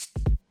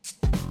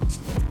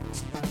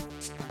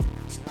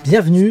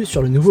Bienvenue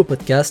sur le nouveau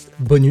podcast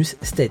Bonus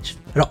Stage.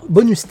 Alors,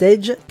 Bonus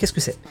Stage, qu'est-ce que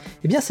c'est ?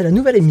 Eh bien, c'est la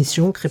nouvelle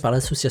émission créée par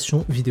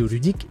l'association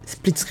vidéoludique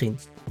Split Screen.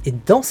 Et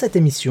dans cette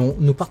émission,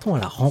 nous partons à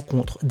la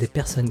rencontre des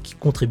personnes qui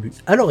contribuent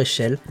à leur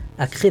échelle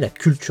à créer la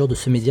culture de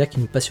ce média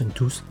qui nous passionne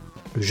tous,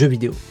 le jeu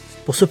vidéo.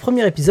 Pour ce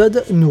premier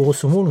épisode, nous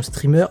recevons le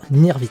streamer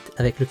Nirvit,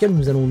 avec lequel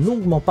nous allons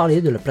longuement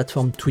parler de la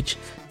plateforme Twitch,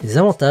 des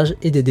avantages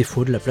et des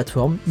défauts de la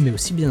plateforme, mais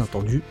aussi bien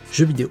entendu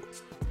jeux vidéo.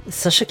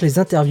 Sachez que les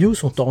interviews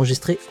sont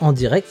enregistrées en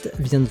direct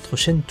via notre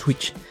chaîne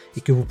Twitch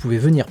et que vous pouvez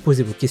venir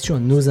poser vos questions à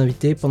nos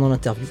invités pendant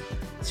l'interview.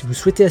 Si vous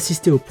souhaitez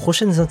assister aux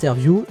prochaines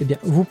interviews, eh bien,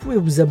 vous pouvez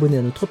vous abonner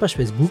à notre page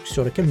Facebook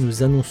sur laquelle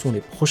nous annonçons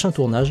les prochains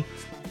tournages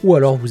ou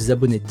alors vous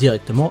abonner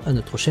directement à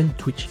notre chaîne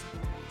Twitch.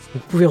 Vous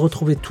pouvez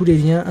retrouver tous les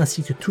liens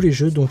ainsi que tous les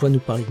jeux dont va nous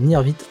parler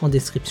Nirvit en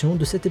description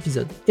de cet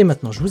épisode. Et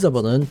maintenant je vous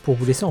abandonne pour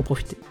vous laisser en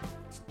profiter.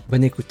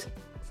 Bonne écoute.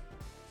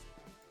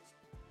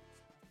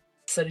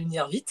 Salut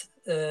Nirvit.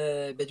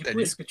 Du coup,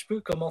 est-ce que tu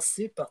peux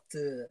commencer par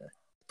te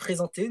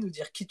présenter, nous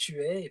dire qui tu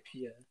es et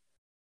puis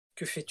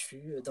que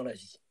fais-tu dans la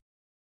vie ?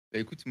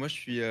 Écoute, moi je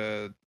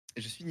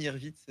suis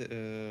Nirvit,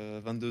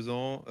 22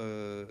 ans,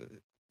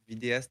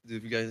 vidéaste de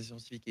vulgarisation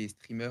scientifique et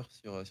streamer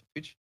sur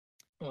Twitch.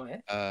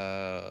 Ouais.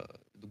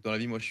 Donc dans la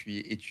vie, moi je suis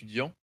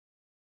étudiant,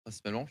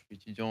 principalement. Je suis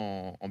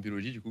étudiant en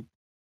biologie du coup.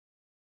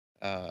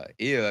 À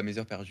mes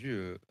heures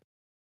perdues,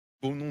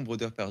 bon nombre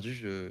d'heures perdues,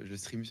 je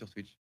stream sur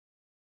Twitch.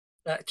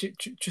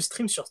 Tu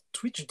streams sur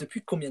Twitch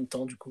depuis combien de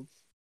temps du coup ?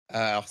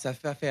 Alors ça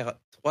fait à faire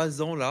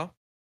 3 ans là,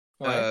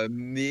 Ouais.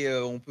 mais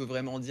on peut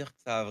vraiment dire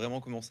que ça a vraiment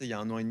commencé il y a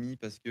 1 an et demi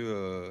parce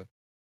que,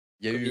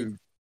 il y a Covid ? eu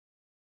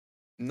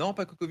non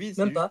pas que Covid,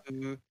 c'est Même juste pas.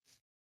 que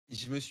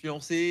je me suis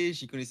lancé,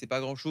 j'y connaissais pas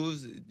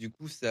grand-chose. Du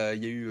coup, il y a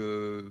eu,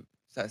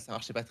 ça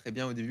marchait pas très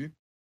bien au début,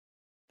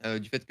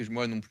 du fait que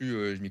moi non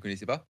plus, je m'y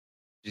connaissais pas.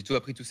 J'ai tout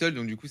appris tout seul,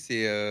 donc du coup,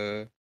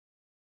 c'était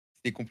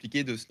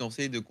compliqué de se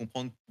lancer, de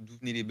comprendre d'où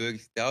venaient les bugs et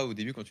cetera au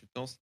début quand tu te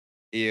lances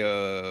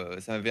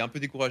ça m'avait un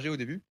peu découragé au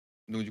début.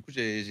 Donc du coup,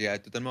 j'ai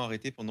totalement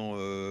arrêté pendant,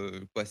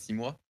 6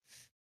 mois.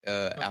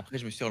 Ouais. Après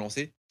je me suis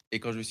relancé et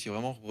quand je me suis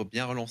vraiment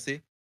bien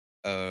relancé,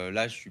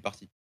 là, je suis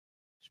parti.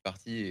 Je suis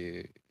parti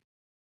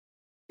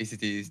et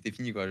c'était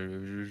fini quoi.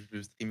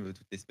 Je stream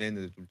toutes les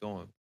semaines, tout le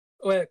temps.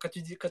 Ouais, quand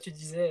tu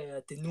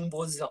disais tes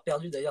nombreuses heures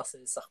perdues, d'ailleurs,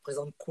 ça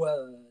représente quoi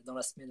dans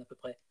la semaine à peu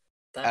près ?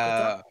 T'as un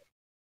quota ? Heu,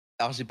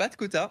 alors j'ai pas de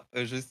quota,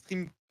 je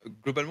stream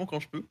globalement quand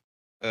je peux.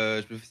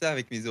 Je fais ça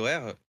avec mes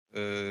horaires.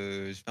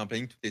 Je fais un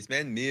planning toutes les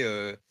semaines, mais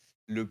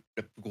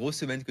la plus grosse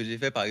semaine que j'ai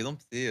fait, par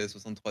exemple, c'est,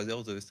 63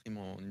 heures de stream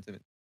en une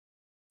semaine.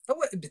 Ah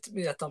ouais,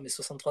 mais attends, mais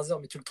 63 heures,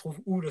 mais tu le trouves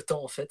où le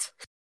temps en fait ?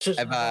 Eh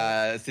Genre,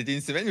 bah, c'était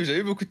une semaine où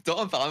j'avais beaucoup de temps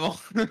apparemment.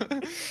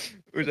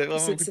 Où j'avais vraiment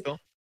c'est beaucoup de temps.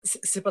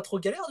 c'est pas trop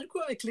galère du coup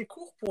avec les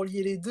cours pour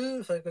lier les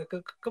deux ? Enfin,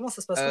 comment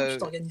ça se passe ? Comment tu Heu,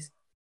 t'organises ?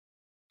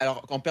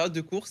 alors en période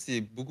de cours,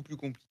 c'est beaucoup plus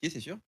compliqué, c'est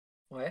sûr.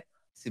 Ouais.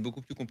 C'est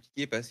beaucoup plus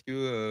compliqué parce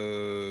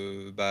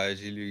que, bah,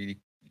 j'ai les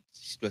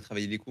je dois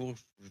travailler les cours,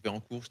 je vais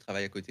en cours, je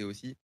travaille à côté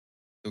aussi.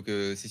 Donc,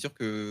 c'est sûr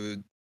que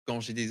quand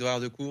j'ai des horaires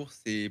de cours,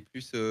 c'est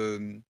plus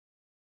le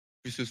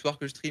soir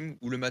que je stream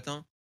ou le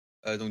matin.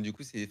 Donc du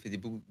coup, c'est fait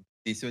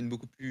des semaines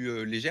beaucoup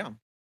plus, légères.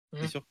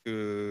 C'est Mmh. sûr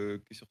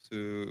que sur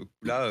ce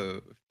coup-là, je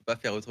peux pas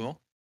faire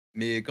autrement.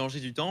 Mais quand j'ai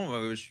du temps,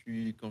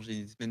 quand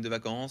j'ai des semaines de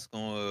vacances,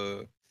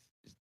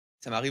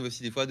 ça m'arrive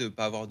aussi des fois de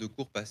pas avoir de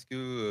cours parce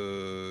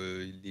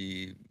que,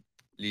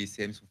 les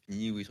CM sont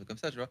finis ou des trucs comme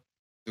ça, tu vois?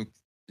 Donc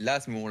là,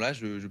 à ce moment-là,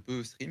 je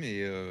peux stream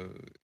et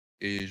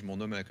je m'en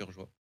nomme à cœur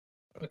joie.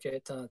 Voilà. OK,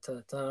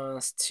 t'as un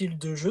style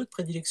de jeu de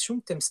prédilection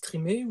que tu aimes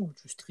streamer ou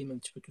tu streams un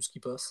petit peu tout ce qui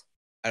passe ?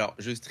 Alors,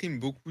 je stream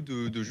beaucoup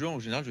de jeux en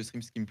général, je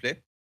stream ce qui me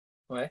plaît.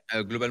 Ouais.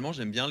 Globalement,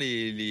 j'aime bien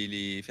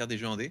les faire des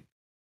jeux indés,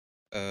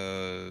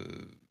 heu,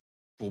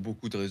 pour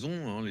beaucoup de raisons,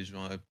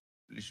 hein.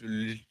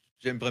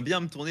 J'aimerais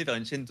bien me tourner vers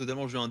une chaîne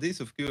totalement jeux indés,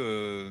 sauf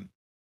que,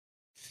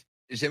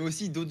 j'aime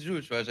aussi d'autres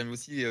jeux, tu vois? J'aime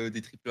aussi,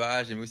 des triple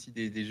A, j'aime aussi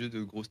des jeux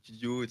de gros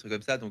studios, des trucs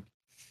comme ça, donc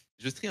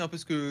je stream un peu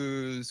ce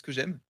que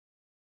j'aime,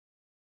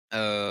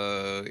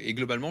 et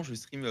globalement, je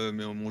stream,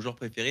 mon genre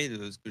préféré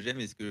de ce que j'aime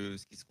et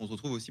ce qu'on se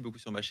retrouve aussi beaucoup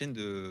sur ma chaîne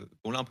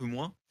bon là un peu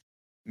moins,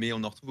 mais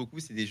on en retrouve beaucoup,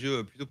 c'est des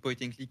jeux, plutôt point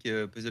and click,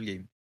 puzzle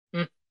game.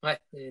 Mmh. Ouais,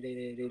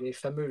 les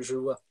fameux, je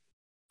vois.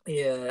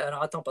 Et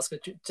alors attends, parce que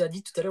tu as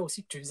dit tout à l'heure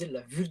aussi que tu faisais de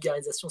la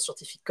vulgarisation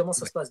scientifique. Comment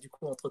ça Ouais. se passe du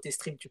coup entre tes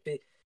streams ? Tu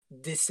fais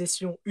des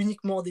sessions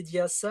uniquement dédiées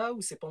à ça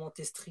ou c'est pendant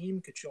tes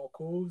streams que tu en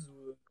causes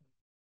ou...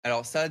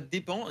 Alors ça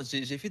dépend.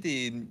 J'ai fait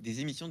des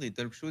émissions, des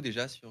talk shows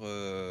déjà sur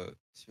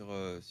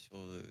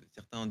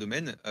certains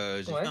domaines.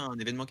 J'ai fait Ouais, un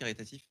événement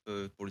caritatif,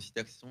 pour le site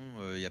Action,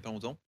 il y a pas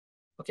longtemps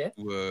ok.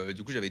 où,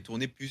 du coup, j'avais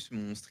tourné plus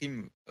mon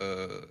stream,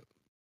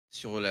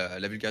 sur la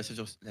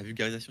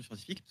vulgarisation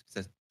scientifique parce que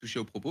ça touchait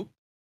aux propos.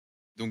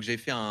 Donc j'ai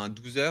fait un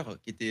 12 heures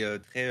qui était,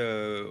 très,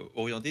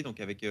 orienté donc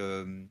avec,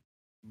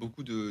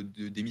 beaucoup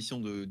d'émissions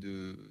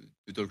de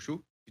talk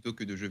show plutôt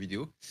que de jeux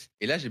vidéo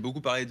et là, j'ai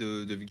beaucoup parlé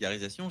de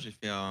vulgarisation. J'ai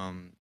fait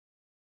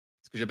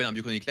ce que j'appelle un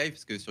Biochronic Live,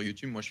 parce que sur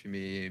YouTube, moi, je fais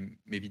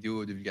mes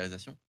vidéos de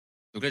vulgarisation.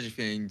 Donc là, j'ai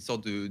fait une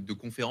sorte de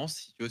conférence,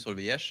 si tu veux, sur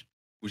le VIH,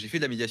 où j'ai fait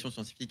de la médiation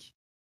scientifique.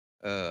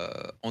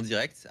 en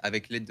direct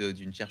avec l'aide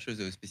d'une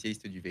chercheuse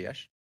spécialiste du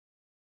VIH.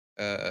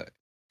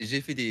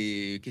 J'ai fait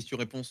des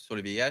questions-réponses sur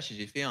le VIH et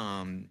j'ai fait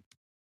un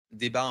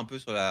débat un peu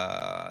sur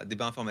la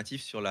débat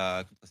informatif sur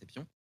la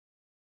contraception.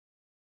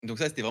 Donc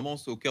ça, c'était vraiment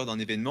au cœur d'un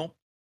événement.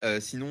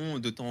 Sinon,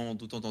 de temps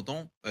en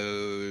temps,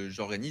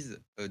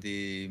 j'organise,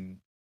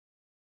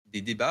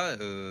 des débats,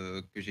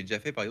 que j'ai déjà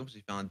fait. Par exemple,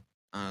 j'ai fait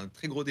un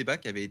très gros débat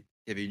qui avait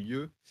eu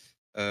lieu,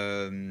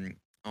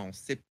 en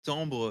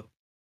septembre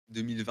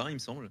 2020, il me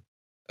semble,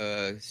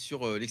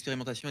 sur,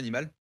 l'expérimentation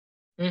animale.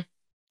 Mmh.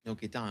 Donc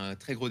qui était un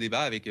très gros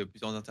débat avec,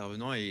 plusieurs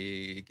intervenants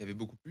et qui avait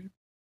beaucoup plu.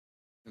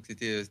 Donc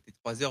c'était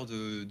 3 heures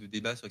de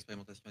débat sur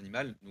l'expérimentation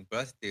animale. Donc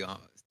voilà,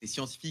 c'était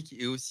scientifique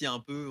et aussi un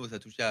peu ça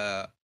touchait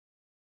à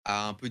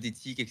un peu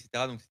d'éthique et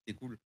cetera, donc c'était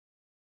cool.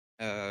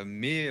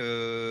 Mais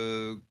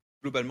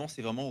globalement,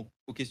 c'est vraiment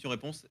aux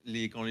questions-réponses.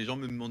 Quand les gens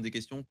me demandent des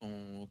questions,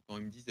 quand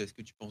ils me disent: «Est-ce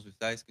que tu penses de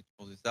ça? Est-ce que tu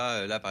penses de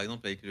ça?» Là, par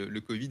exemple, avec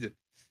le covid,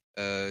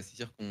 c'est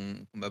sûr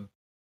qu'on m'a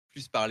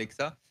plus parlé que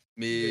ça.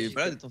 Mais Logique,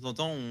 voilà, ouais. de temps en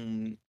temps,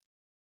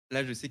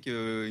 là, je sais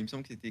que il me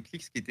semble que c'était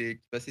Clix qui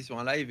passait sur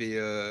un live et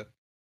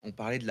on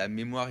parlait de la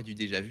mémoire et du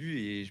déjà vu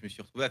et je me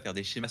suis retrouvé à faire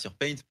des schémas sur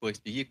Paint pour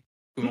expliquer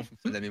comment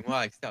fonctionne la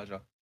mémoire et cetera, tu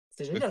vois?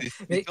 C'est Donc génial.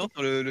 c'était Mais, excellent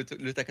sur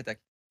le tac à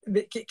tac.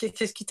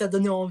 qu'est-ce qui t'a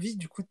donné envie,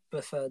 du coup,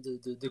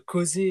 de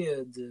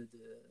causer de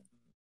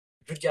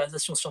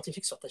vulgarisation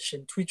scientifique sur ta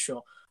chaîne Twitch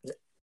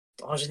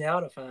en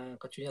général, enfin,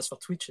 quand tu viens sur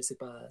Twitch, c'est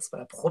pas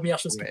la première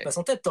chose qui te Ouais. passe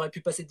en tête. Tu aurais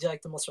pu passer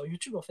directement sur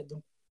YouTube, en fait.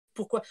 Donc,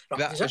 pourquoi? Alors,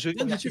 Bah, déjà, je viens de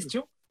première YouTube.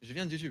 question. Je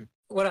viens de YouTube,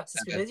 Voilà, c'est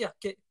à ce que la j'allais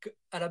base. dire.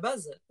 À la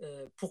base,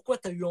 pourquoi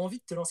tu as eu envie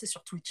de te lancer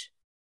sur Twitch?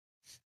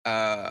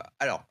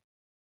 Alors,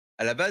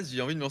 à la base,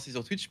 j'ai envie de me lancer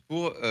sur Twitch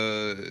pour,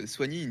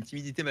 soigner une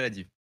timidité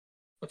maladive.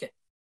 Ok.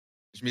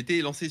 Je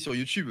m'étais lancé sur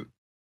YouTube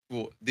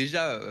pour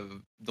déjà,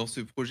 dans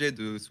ce projet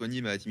de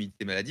soigner ma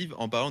timidité maladive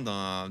en parlant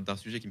d'un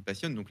sujet qui me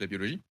passionne, donc la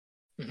biologie.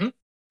 Mhm.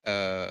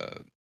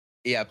 Heu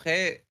et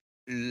après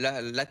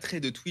l'attrait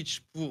de Twitch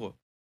pour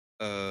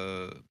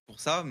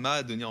ça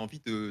m'a donné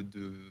envie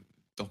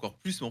d'encore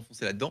plus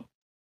m'enfoncer là-dedans.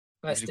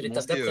 Ouais, Donc j'ai c'était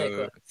l'étape commencé, d'après,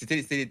 quoi.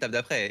 c'était l'étape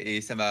d'après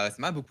et ça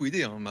m'a beaucoup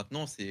aidé, hein.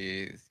 Maintenant ça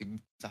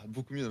va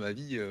beaucoup mieux dans ma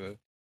vie, je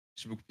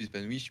suis beaucoup plus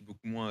épanoui, je suis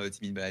beaucoup moins,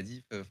 timide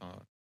maladif,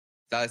 enfin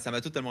ça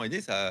m'a totalement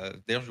aidé. Ça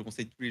d'ailleurs, je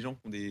conseille tous les gens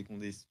qui ont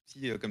des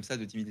soucis, comme ça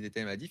de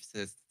timidité maladif,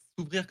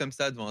 s'ouvrir comme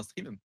ça devant un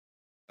stream,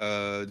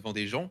 devant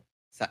des gens,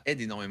 ça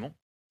aide énormément.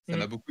 Ça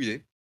Mhm. m'a beaucoup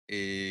aidé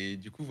et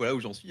du coup, voilà où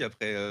j'en suis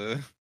après,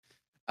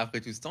 après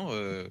tout ce temps,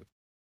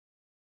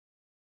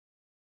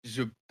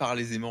 je parle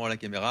aisément à la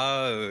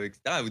caméra, et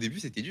cetera. Au début,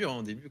 c'était dur, hein.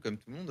 Au début, comme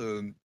tout le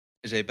monde,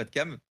 j'avais pas de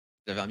cam.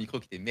 J'avais un micro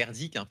qui était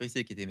merdique, un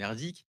PC qui était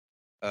merdique.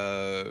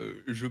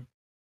 Je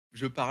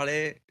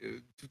parlais,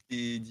 toutes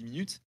les 10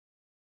 minutes.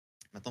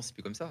 Maintenant, c'est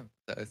plus comme ça.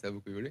 Ça a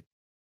beaucoup évolué.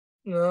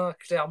 Non,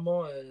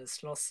 clairement,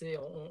 se lancer,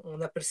 on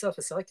appelle ça,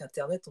 enfin, c'est vrai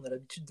qu'Internet, on a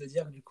l'habitude de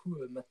dire que du coup,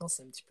 maintenant,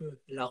 c'est un petit peu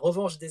la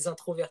revanche des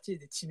introvertis et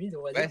des timides,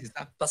 on va Ouais, dire. c'est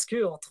ça. Parce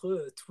que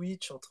entre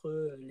Twitch,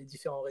 entre les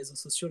différents réseaux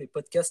sociaux, les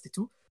podcasts et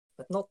tout,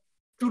 maintenant,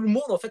 tout le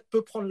monde, en fait,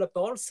 peut prendre la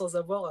parole sans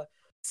avoir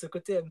ce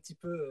côté un petit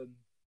peu,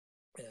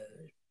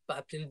 pas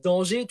appeler le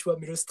danger, tu vois,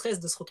 mais le stress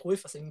de se retrouver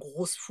face à une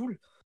grosse foule.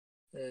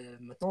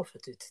 Maintenant, en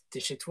fait, t'es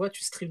chez toi,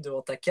 tu streams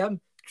devant ta cam,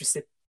 tu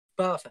sais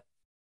pas, enfin,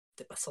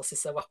 t'es pas censé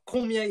savoir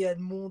combien il y a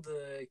de monde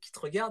qui te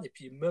regarde, et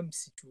puis même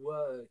si tu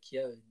vois qu'il y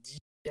a 10,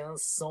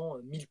 15, 100,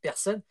 1000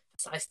 personnes,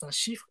 ça reste un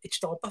chiffre et tu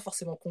t'en rends pas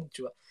forcément compte,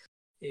 tu vois.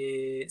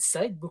 Et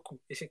ça aide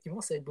beaucoup,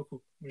 effectivement, ça aide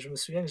beaucoup. Je me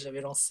souviens que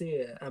j'avais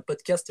lancé un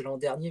podcast l'an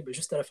dernier, ben,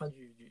 juste à la fin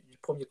du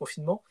premier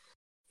confinement,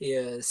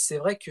 et c'est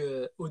vrai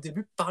que au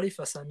début, parler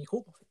face à un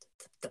micro, en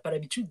fait, t'as pas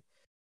l'habitude.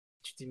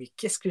 Tu te dis, mais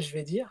qu'est-ce que je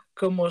vais dire?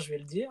 Comment je vais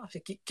le dire?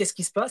 Qu'est-ce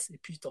qui se passe? Et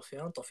puis, t'en fais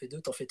un, t'en fais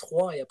deux, t'en fais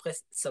trois, et après,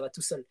 ça va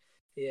tout seul.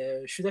 Et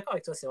je suis d'accord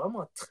avec toi, c'est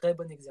vraiment un très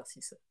bon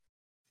exercice.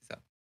 C'est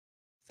ça.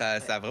 Ça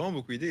Ouais. a vraiment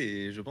beaucoup aidé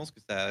et je pense que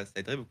ça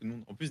aiderait beaucoup de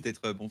monde. En plus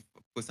d'être, bon,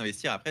 faut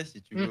s'investir après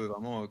si tu Mm, veux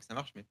vraiment, que ça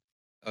marche, mais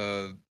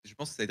je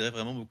pense que ça aiderait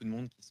vraiment beaucoup de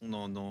monde qui sont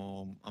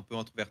dans un peu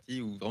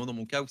introvertis ou vraiment dans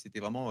mon cas où c'était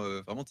vraiment,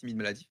 vraiment timide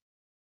maladif.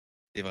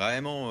 Et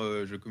vraiment,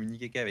 je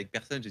communiquais qu'avec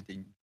personne, j'étais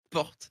une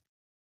porte.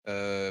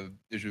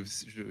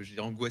 J'ai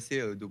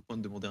angoissé, au point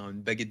de demander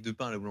une baguette de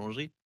pain à la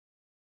boulangerie,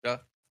 tu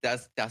vois?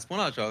 C'était à ce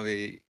point-là, tu vois?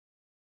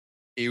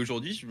 Et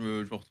aujourd'hui, je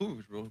me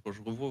retrouve, quand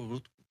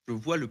je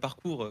vois le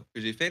parcours,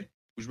 que j'ai fait,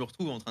 où je me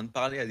retrouve en train de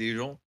parler à des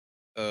gens,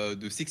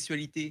 de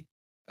sexualité,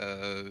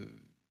 heu,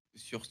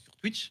 sur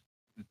Twitch.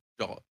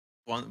 Genre,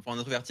 pour un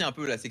introverti, un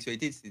peu la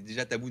sexualité, c'est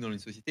déjà tabou dans une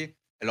société.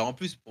 Alors en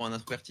plus, pour un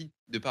introverti,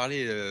 de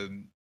parler,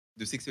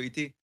 de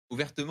sexualité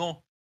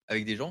ouvertement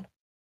avec des gens,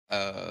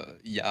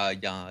 il y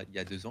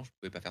a 2 ans, je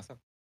pouvais pas faire ça.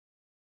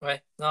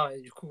 ouais, non,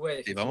 et du coup,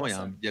 ouais, Et vraiment,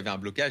 effectivement, ça, il y avait un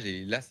blocage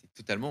et là, ça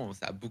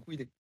a beaucoup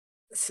aidé.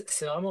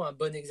 c'est vraiment un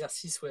bon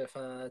exercice. Ouais.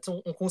 Enfin, tu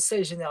sais, on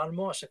conseille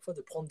généralement à chaque fois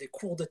de prendre des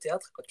cours de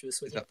théâtre quand tu veux C'est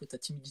soigner un ça, peu ta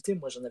timidité.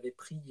 Moi, j'en avais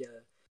pris il y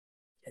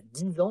a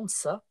 10 ans de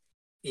ça.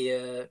 Et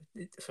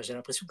enfin, j'ai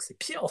l'impression que c'est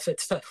pire en fait.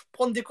 Enfin,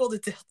 prendre des cours de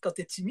théâtre quand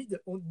t'es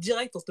timide,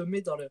 direct on te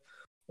met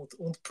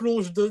on te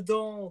plonge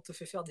dedans, on te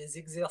fait faire des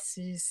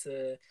exercices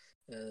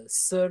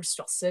seul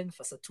sur scène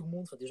face à tout le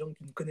monde, enfin, des gens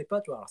qui ne connaissent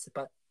pas, tu vois. Alors, c'est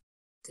pas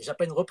déjà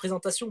pas une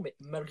représentation, mais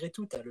malgré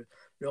tout, tu as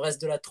le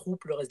reste de la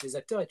troupe, le reste des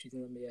acteurs, et tu te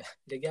dis, non, mais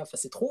les gars,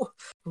 c'est trop,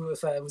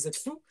 vous êtes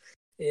fous.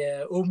 Et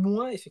au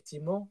moins,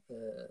 effectivement, que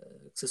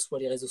ce soit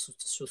les réseaux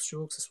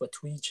sociaux, que ce soit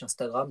Twitch,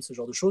 Instagram, ce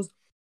genre de choses,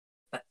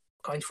 bah,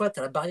 encore une fois, tu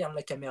as la barrière de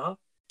la caméra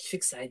qui fait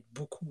que ça aide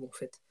beaucoup, en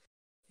fait.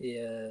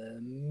 Et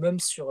même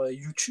sur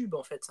YouTube,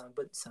 en fait,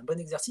 c'est un bon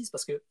exercice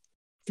parce que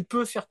tu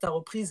peux faire ta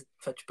reprise,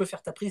 enfin, tu peux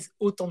faire ta prise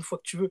autant de fois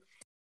que tu veux.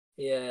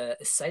 Et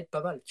ça aide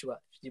pas mal, tu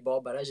vois. Je dis,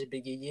 bon, bah là, j'ai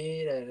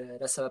bégayé,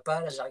 là, ça va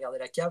pas, là, j'ai regardé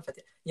la cam. En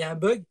fait, il y a un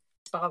bug,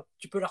 c'est pas grave.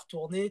 Tu peux la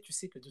retourner, tu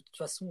sais que de toute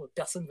façon,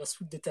 personne va se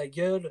foutre de ta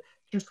gueule.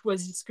 Tu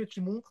choisis ce que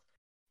tu montres.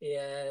 Et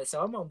c'est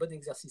vraiment un bon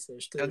exercice.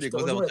 C'est un Je des te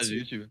gros rejoins avantages de là-dessus.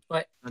 YouTube.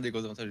 Ouais, Un des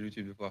gros avantages de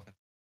YouTube de pouvoir faire.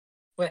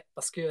 ouais,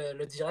 parce que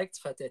le direct,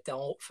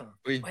 enfin,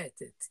 Oui, ouais,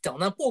 t'es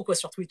en impro, quoi,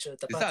 sur Twitch.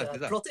 T'as c'est pas ça, intérêt à c'est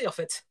te ça. planter, en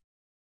fait.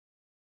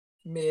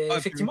 Mais Ah, et puis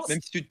effectivement,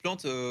 même si tu te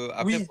plantes,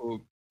 après, oui,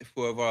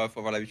 faut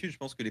avoir l'habitude. Je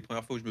pense que les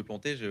premières fois où je me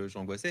plantais,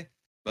 j'angoissais.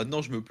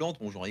 Maintenant, je me plante,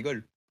 bon, j'en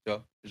rigole. Tu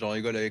vois, j'en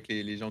rigole avec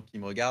les gens qui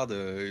me regardent.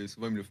 Et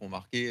souvent, ils me le font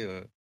remarquer.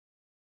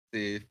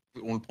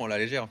 On le prend à la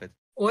légère, en fait.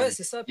 ouais, Il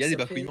c'est ça. y Puis a des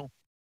bafouillements.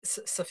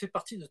 ça fait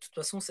partie de toute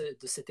façon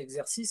de cet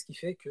exercice qui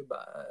fait que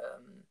bah,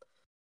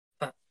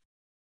 enfin,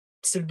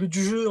 c'est le but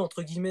du jeu,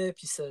 entre guillemets,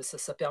 puis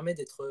ça permet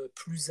d'être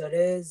plus à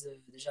l'aise,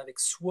 déjà avec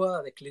soi,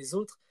 avec les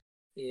autres.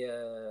 Et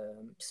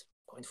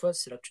encore une fois,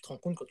 c'est là que tu te rends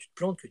compte quand tu te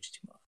plantes que tu te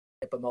dis, bah,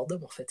 il n'y a pas mort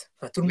d'homme en fait.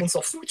 Enfin, tout le Oui. monde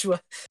s'en fout, tu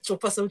vois. Tu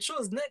repasses à autre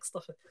chose, next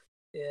en fait.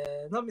 Et,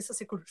 non, mais ça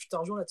c'est cool. Je te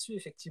rejoins là-dessus,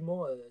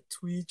 effectivement.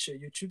 Twitch,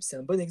 YouTube, c'est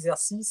un bon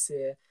exercice.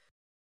 Et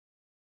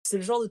c'est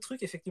le genre de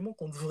truc, effectivement,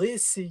 qu'on devrait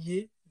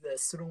essayer,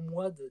 selon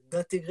moi,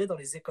 d'intégrer dans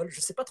les écoles.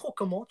 Je sais pas trop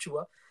comment, tu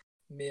vois,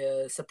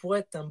 mais ça pourrait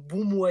être un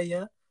bon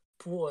moyen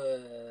pour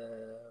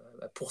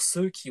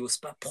ceux qui osent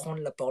pas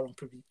prendre la parole en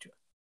public, tu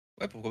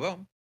Ouais, pourquoi pas,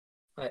 hein.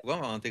 vois. Ouais. Pourquoi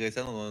pas, on va intégrer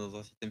ça dans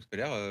un système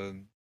scolaire,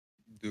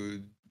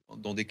 de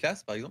dans des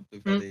classes, par exemple,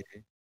 de faire Mm. des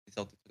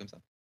sortes de trucs comme ça.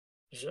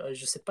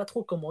 Je sais pas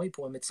trop comment ils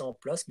pourraient mettre ça en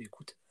place, mais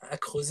écoute, à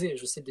creuser.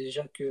 Je sais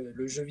déjà que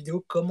le jeu vidéo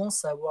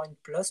commence à avoir une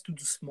place tout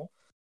doucement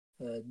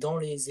dans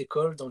les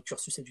écoles, dans le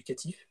cursus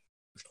éducatif.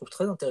 Je trouve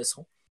très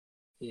intéressant.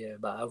 Et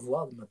bah, à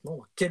voir maintenant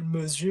dans quelle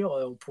mesure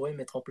on pourrait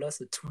mettre en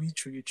place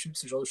Twitch ou YouTube,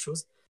 ce genre de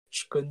choses.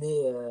 Je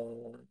connais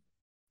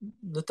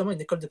notamment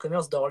une école de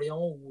commerce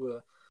d'Orléans où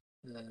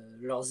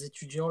leurs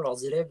étudiants,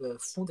 leurs élèves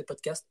font des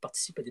podcasts,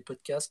 participent à des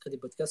podcasts, créent des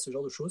podcasts, ce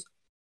genre de choses.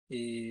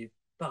 Et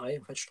pareil,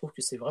 en fait, je trouve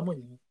que c'est vraiment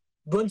une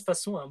bonne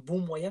façon, un bon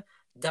moyen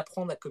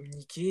d'apprendre à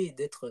communiquer et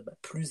d'être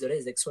plus à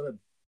l'aise avec soi-même.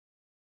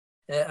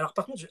 Alors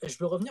par contre, je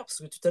veux revenir parce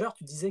que tout à l'heure,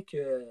 tu disais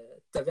que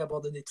tu avais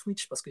abandonné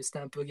Twitch parce que c'était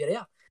un peu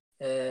galère.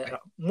 Ouais.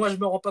 Alors moi, je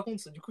me rends pas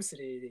compte, du coup, c'est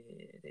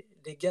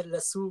les gars de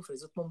l'assaut, enfin,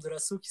 les autres membres de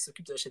l'assaut qui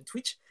s'occupent de la chaîne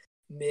Twitch.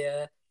 Mais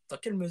dans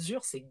quelle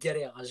mesure c'est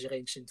galère à gérer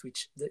une chaîne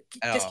Twitch?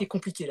 Qu'est-ce qui est Alors,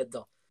 compliqué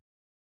là-dedans?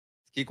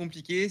 ce qui est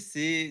compliqué,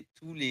 c'est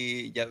tous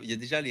les il y a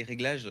déjà les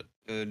réglages,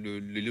 le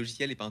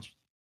logiciel est pas intuitif.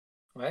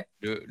 Ouais,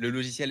 Le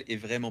logiciel est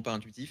vraiment pas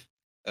intuitif.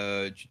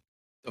 Tu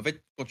En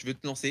fait, quand tu veux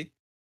te lancer,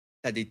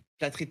 tu as des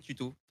plâtrés de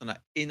tutos, tu en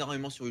as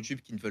énormément sur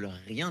YouTube qui ne veulent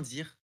rien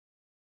dire.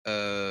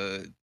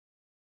 Heu,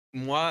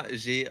 Moi,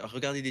 j'ai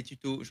regardé des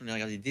tutos, j'en ai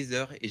regardé des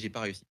heures et j'ai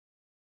pas réussi.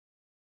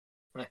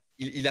 ouais,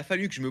 Il a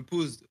fallu que je me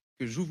pose,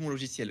 que j'ouvre mon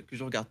logiciel, que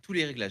je regarde tous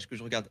les réglages, que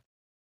je regarde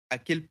à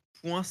quel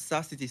point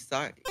ça, c'était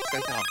ça, et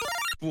cetera,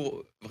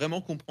 pour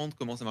vraiment comprendre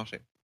comment ça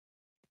marchait,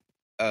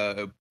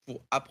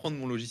 pour apprendre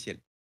mon logiciel.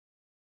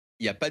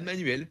 Il y a pas de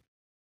manuel,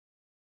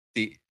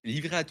 tu es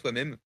livré à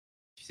toi-même,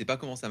 tu sais pas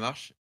comment ça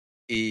marche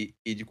et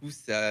du coup,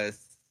 ça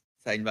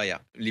a une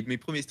barrière. Mes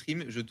premiers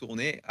streams, je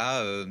tournais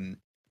à,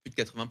 plus de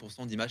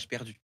 80 d'images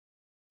perdues.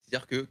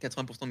 C'est-à-dire que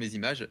 80 de mes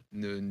images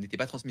n'étaient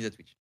pas transmises à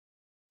Twitch,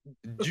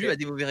 ok, dû à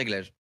des mauvais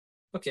réglages.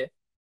 ok,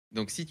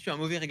 Donc si tu as un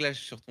mauvais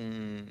réglage sur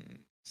ton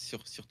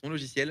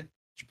logiciel,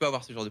 tu peux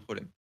avoir ce genre de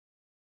problème.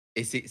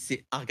 Et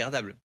c'est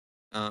regardable.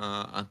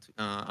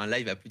 Un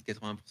live à plus de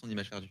 80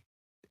 d'images perdues.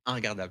 C'est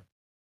regardable.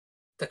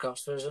 d'accord.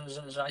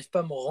 J'arrive pas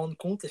à me rendre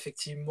compte,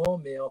 effectivement,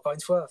 mais encore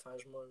une fois, enfin,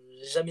 je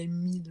n'ai jamais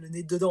mis le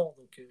nez dedans,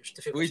 donc je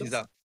te fais Oui, c'est confiance.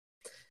 ça.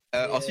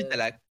 Mais Ensuite, tu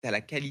as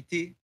la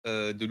qualité,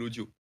 de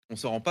l'audio. On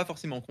s'en rend pas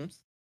forcément compte,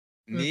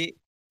 hmm, mais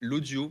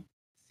l'audio,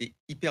 c'est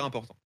hyper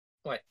important.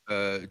 ouais,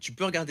 Tu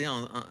peux regarder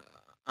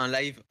un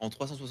live en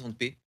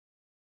 360p,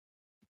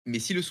 mais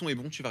si le son est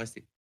bon, tu vas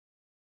rester.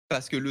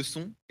 Parce que le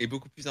son est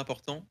beaucoup plus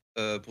important,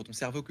 pour ton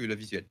cerveau que le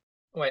visuel.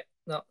 ouais,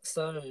 non,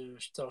 ça,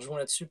 je te rejoins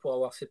là-dessus pour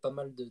avoir fait pas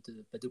mal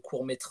de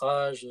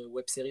courts-métrages,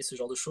 web-séries, ce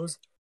genre de choses.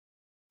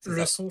 C'est Le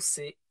ça. son,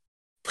 c'est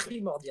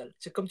primordial.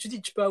 C'est comme tu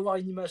dis, tu peux avoir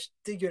une image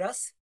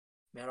dégueulasse,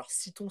 mais alors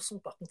si ton son,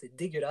 par contre, est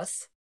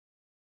dégueulasse,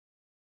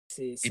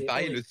 Et c'est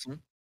pareil, horrible.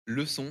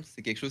 le son,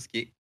 c'est quelque chose qui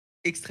est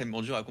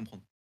extrêmement dur à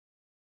comprendre.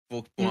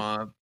 Pour pour Hmm,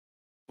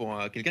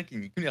 un quelqu'un qui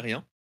n'y connaît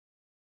rien,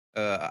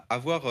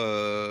 avoir,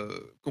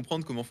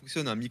 comprendre comment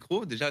fonctionne un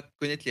micro, déjà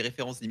connaître les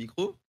références des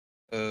micros,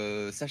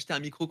 s'acheter un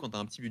micro quand tu as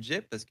un petit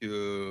budget parce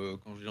que,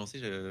 quand j'ai lancé,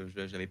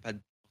 j'avais pas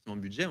forcément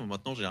de budget. Bon,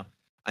 maintenant, j'ai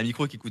un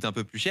micro qui coûte un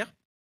peu plus cher,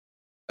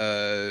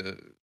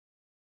 heu,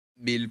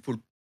 mais il faut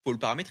faut le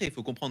paramétrer. Il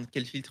faut comprendre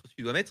quel filtre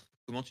tu dois mettre,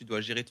 comment tu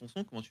dois gérer ton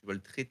son, comment tu dois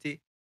le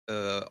traiter,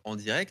 en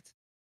direct,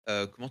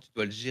 comment tu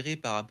dois le gérer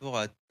par rapport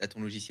à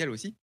ton logiciel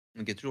aussi.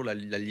 Donc il y a toujours la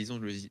liaison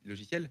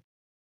logiciel.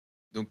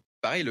 Donc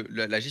pareil,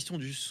 la gestion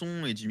du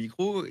son et du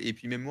micro et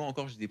puis même moi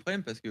encore j'ai des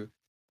problèmes parce que,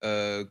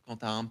 quand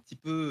tu as un petit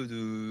peu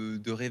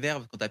de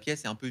reverb, quand ta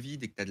pièce est un peu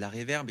vide et que tu as de la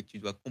reverb et que tu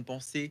dois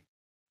compenser,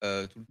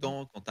 tout le Mmh.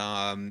 temps, quand tu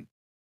as,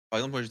 par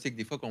exemple, moi je sais que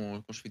des fois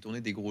quand je fais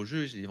tourner des gros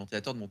jeux, j'ai les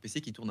ventilateurs de mon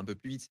PC qui tournent un peu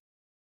plus vite.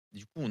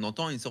 Du coup, on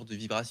entend une sorte de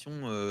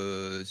vibration,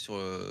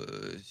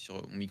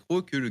 sur mon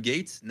micro que le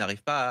gate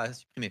n'arrive pas à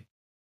supprimer.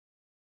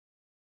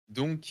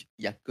 Donc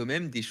il y a quand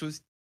même des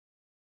choses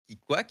qui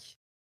couaquent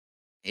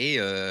et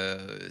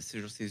c'est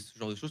ce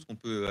genre de choses qu'on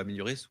peut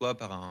améliorer soit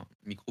par un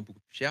micro beaucoup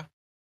plus cher,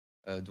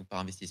 donc par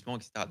investissement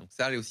et cetera. Donc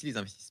ça, là aussi les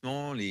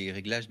investissements, les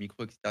réglages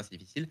micro et cetera, c'est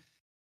difficile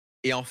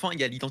et enfin, il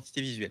y a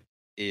l'identité visuelle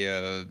et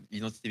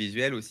l'identité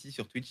visuelle aussi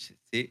sur Twitch,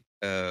 c'est,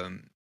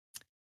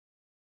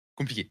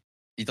 compliqué.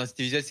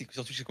 L'identité visuelle, c'est que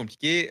sur Twitch, c'est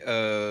compliqué,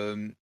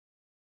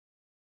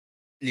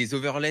 les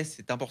overlays,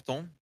 c'est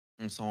important.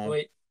 On s'en rend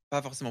Oui,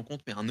 pas forcément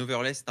compte, mais un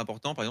overlay, c'est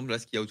important. Par exemple, là,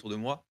 ce qu'il y a autour de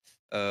moi,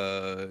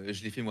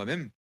 je l'ai fait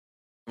moi-même.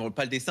 Bon,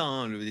 pas le dessin,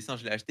 hein, le dessin,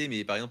 je l'ai acheté,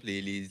 mais par exemple,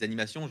 les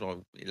animations,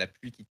 genre la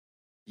pluie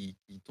qui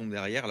tombe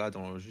derrière, là,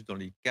 juste dans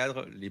les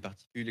cadres, les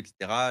particules, et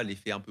cetera,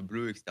 l'effet un peu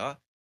bleu, et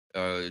cetera.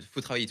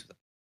 Faut travailler tout ça.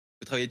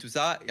 Faut travailler tout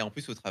ça et en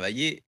plus, faut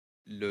travailler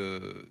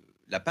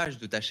la page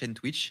de ta chaîne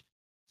Twitch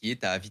qui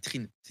est ta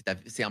vitrine.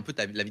 C'est un peu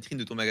la vitrine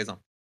de ton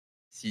magasin.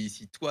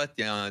 Si toi,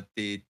 tu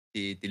es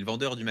le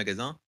vendeur du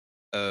magasin,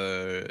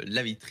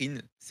 la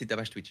vitrine, c'est ta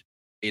page Twitch.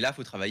 Et là,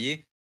 faut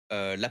travailler,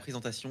 la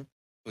présentation,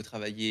 faut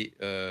travailler,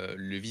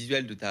 le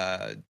visuel de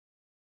ta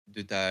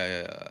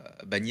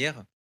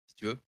bannière, si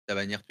tu veux, ta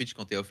bannière Twitch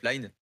quand tu es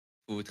offline.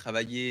 Faut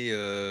travailler,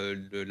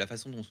 la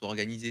façon dont sont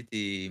organisés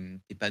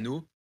tes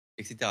panneaux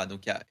et cetera.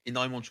 Donc il y a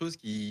énormément de choses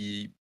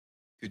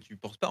que tu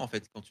penses pas, en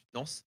fait, quand tu te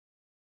lances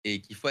et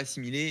qu'il faut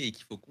assimiler et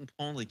qu'il faut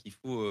comprendre et qu'il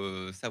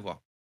faut,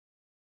 savoir.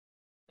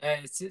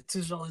 ouais, c'est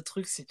tout ce genre de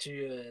truc, si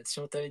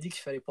on t'avait dit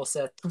qu'il fallait penser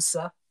à tout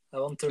ça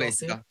avant de te Ouais,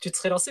 c'est lancer, ça. tu te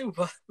serais lancé ou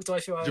pas? Ou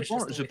t'aurais fait: Je «Ouais, je laisse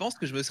pense je tomber»? pense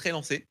que je me serais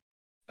lancé,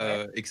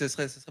 Ouais, et que ça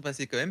serait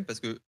passé quand même parce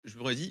que je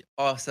m'aurais dit: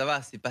 «Oh ça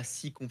va, c'est pas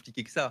si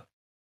compliqué que ça».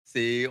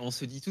 On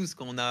se dit tous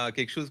quand on a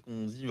quelque chose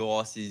qu'on se dit: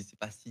 «Oh c'est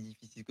pas si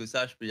difficile que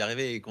ça, je peux y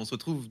arriver» et qu'on se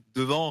retrouve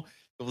devant,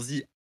 on se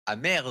dit: «Ah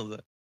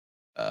merde,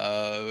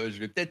 je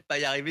vais peut-être pas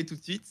y arriver tout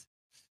de suite».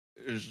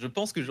 Je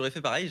pense que j'aurais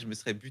fait pareil, je me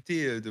serais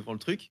buté, devant le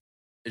truc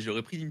et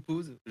j'aurais pris une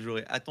pause,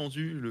 j'aurais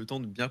attendu le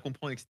temps de bien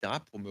comprendre et cetera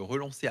pour me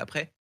relancer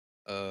après,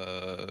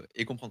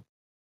 et comprendre.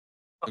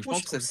 par Donc je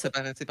contre, pense que ça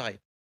paraissait pareil.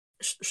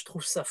 je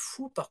trouve ça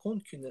fou par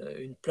contre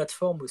qu'une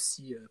plateforme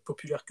aussi,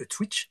 populaire que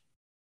Twitch,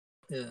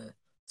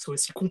 soit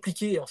aussi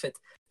compliquée en fait.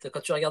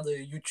 Quand tu regardes,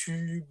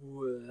 YouTube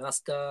ou,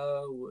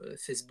 Insta ou,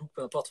 Facebook,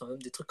 peu importe, enfin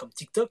même des trucs comme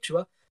TikTok, tu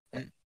vois? Heu,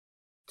 Mmh.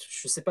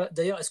 je sais pas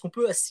d'ailleurs, est-ce qu'on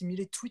peut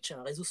assimiler Twitch à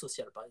un réseau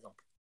social, par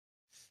exemple?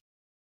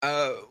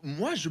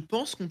 Moi, je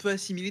pense qu'on peut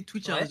assimiler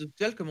Twitch à un Ouais, réseau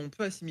social comme on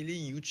peut assimiler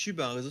YouTube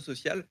à un réseau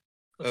social.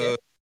 Heu, OK.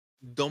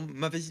 dans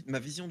ma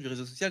vision du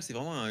réseau social, c'est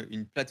vraiment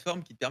une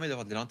plateforme qui te permet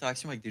d'avoir de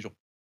l'interaction avec des gens.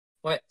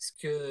 Ouais, ce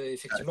que Ça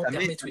effectivement ça met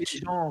permet ça met les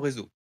Twitch. gens en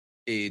réseau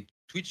et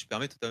Twitch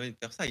permet totalement de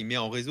faire ça. Il met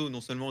en réseau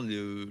non seulement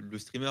le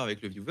streamer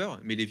avec le viewer,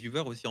 mais les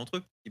viewers aussi entre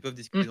eux. Ils peuvent Mmh,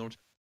 discuter dans le chat.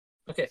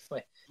 OK,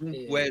 ouais Donc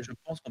et ouais, je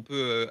pense qu'on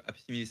peut,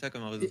 assimiler ça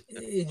comme un réseau et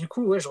social. et du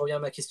coup, ouais, je reviens à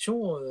ma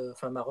question,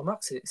 enfin ma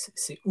remarque,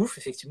 c'est ouf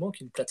effectivement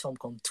qu'une plateforme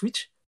comme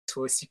Twitch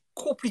soit aussi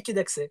compliquée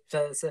d'accès.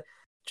 Enfin, ça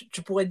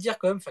tu pourrais te dire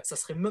quand même, enfin, que ça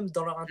serait même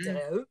dans leur Mmh.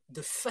 intérêt à eux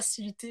de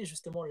faciliter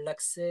justement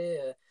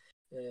l'accès,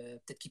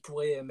 peut-être qu'ils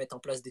pourraient mettre en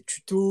place des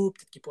tutos,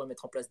 peut-être qu'ils pourraient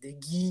mettre en place des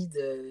guides,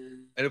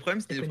 Et le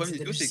problème préconiser des des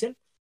tutos, logiciels.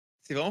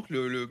 c'est vraiment que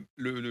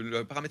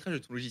le paramétrage de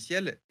ton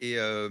logiciel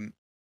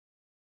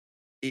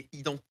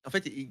en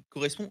fait, il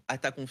correspond à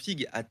ta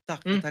config, à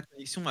Mmh, ta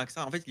connexion, à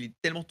ça. En fait, il est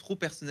tellement trop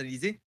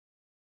personnalisé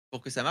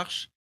pour que ça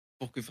marche,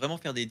 pour que vraiment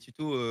faire des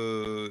tutos,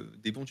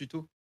 des bons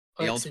tutos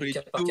et ouais, c'est entre du les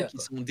cas par tutos cas, qui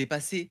quoi. sont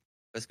dépassés,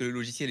 parce que le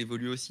logiciel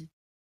évolue aussi,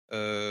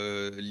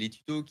 les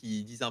tutos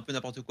qui disent un peu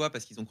n'importe quoi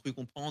parce qu'ils ont cru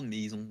comprendre, mais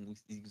ils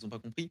ont pas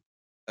compris,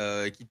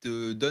 qui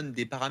te donnent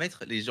des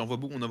paramètres. On en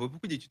voit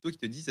beaucoup des tutos qui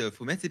te disent,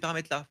 «Faut mettre ces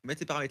paramètres-là, faut mettre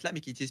ces paramètres-là»,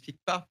 mais qui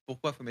t'expliquent pas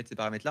pourquoi faut mettre ces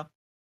paramètres-là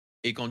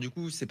et quand du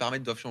coup ces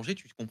paramètres doivent changer,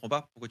 tu comprends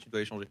pas pourquoi tu dois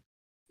les changer.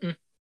 Mmh,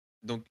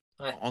 Donc,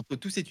 ouais, entre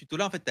tous ces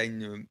tutos-là, en fait,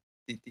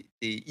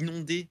 tu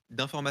inondé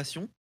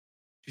d'informations,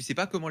 tu sais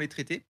pas comment les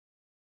traiter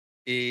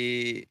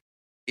et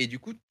du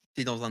coup,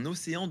 tu es dans un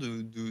océan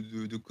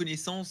de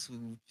connaissances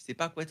où tu sais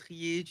pas quoi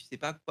trier, tu sais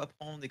pas quoi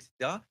prendre et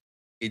cetera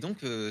et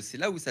donc c'est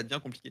là où ça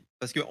devient compliqué.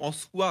 Parce qu'en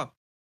soi,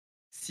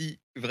 si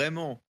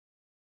vraiment,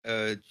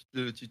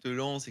 tu te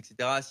lances et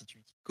cetera, si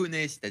tu t'y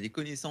connais, si tu as des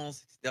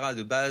connaissances et cetera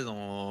de base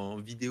en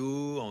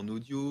vidéo, en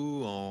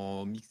audio,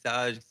 en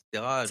mixage et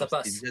cetera, ça genre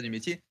si tu es passe. déjà du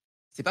métier,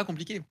 c'est pas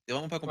compliqué, c'est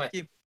vraiment pas Ouais.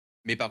 compliqué.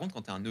 Mais par contre,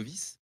 quand tu es un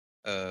novice,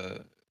 heu,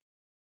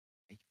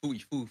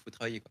 il faut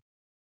travailler quoi,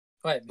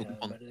 Ouais, il faut mais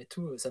comprendre. malgré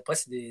tout, après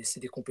c'est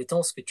des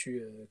compétences que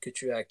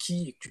tu as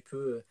acquis et que tu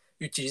peux,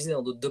 utiliser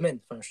dans d'autres domaines.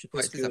 Enfin, je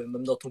suppose Ouais, c'est que ça.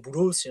 même dans ton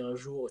boulot, si un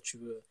jour tu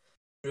veux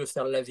veux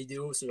faire de la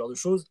vidéo, ce genre de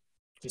choses,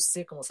 tu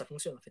sais comment ça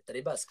fonctionne, en fait, tu as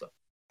les bases, quoi.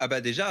 Ah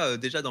bah, déjà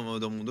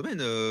dans mon domaine,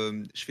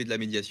 je fais de la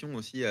médiation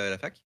aussi à la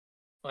fac.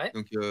 Ouais,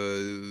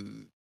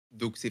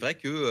 Donc c'est vrai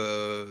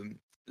que,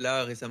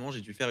 là récemment,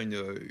 j'ai dû faire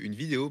une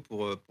vidéo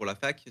pour la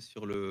fac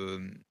sur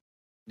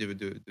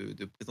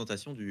de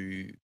présentation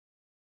du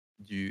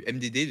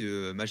MDD,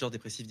 de Major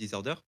Depressive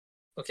Disorder,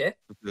 OK.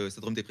 donc le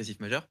syndrome dépressif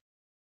majeur.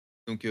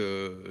 Donc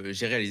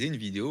j'ai réalisé une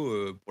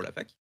vidéo, pour la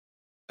fac,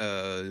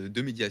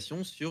 de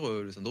médiation sur,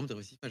 le syndrome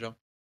dépressif majeur,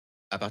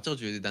 à partir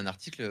d'un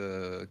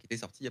article, qui était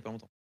sorti il y a pas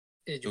longtemps.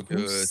 Et du Donc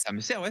coup, ça me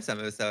sert, ouais, ça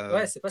me ça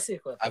ouais, c'est passé,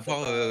 quoi. Enfin, tu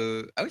avoir,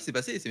 pas ah oui, c'est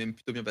passé, c'est même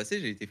plutôt bien passé,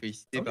 j'ai été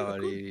félicité tant mieux, par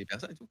cool. les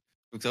personnes et tout.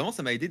 Donc c'est vraiment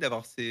ça m'a aidé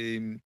d'avoir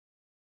ce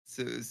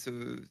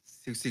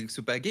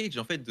baggage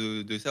en fait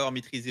de savoir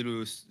maîtriser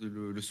le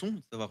son,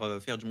 de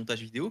savoir, faire du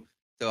montage vidéo,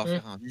 savoir Mmh.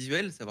 faire un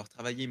visuel, savoir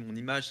travailler mon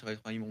image, savoir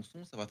travailler mon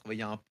son, savoir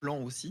travailler un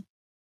plan aussi,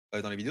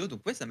 dans les vidéos.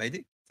 Donc ouais, ça m'a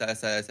aidé.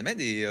 Ça m'aide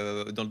et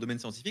dans le domaine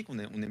scientifique, on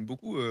aime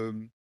beaucoup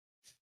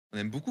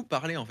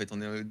parler en fait.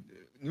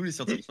 Nous les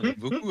scientifiques,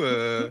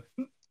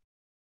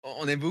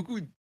 on aime beaucoup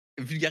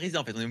vulgariser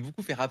en fait, on aime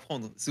beaucoup faire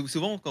apprendre.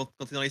 Souvent quand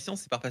tu es dans les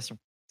sciences, c'est par passion.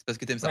 C'est parce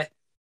que tu aimes ça. Ouais,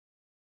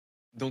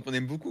 Donc on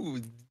aime beaucoup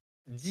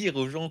dire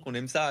aux gens qu'on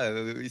aime ça,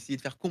 essayer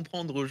de faire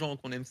comprendre aux gens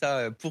qu'on aime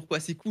ça, pourquoi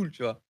c'est cool,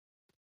 tu vois?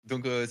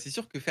 Donc c'est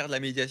sûr que faire de la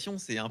médiation,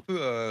 c'est un peu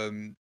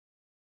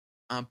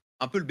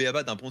le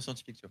b.a-ba d'un bon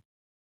scientifique, tu vois?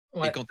 Et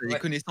ouais, ouais. quand tu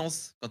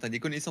as des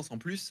connaissances en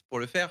plus pour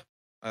le faire,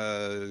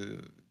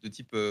 de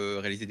type,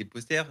 réaliser des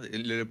posters,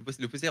 le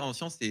poster en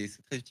science, c'est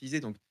très utilisé,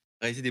 donc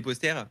réaliser des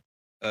posters,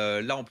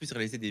 là en plus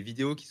réaliser des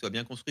vidéos qui soient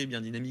bien construites,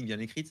 bien dynamiques, bien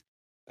écrites,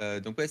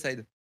 donc ouais, ça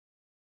aide.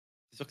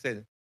 C'est sûr que ça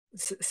aide.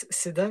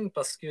 C'est dingue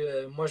parce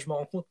que, moi, je me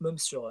rends compte même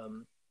sur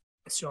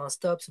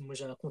Insta, parce que moi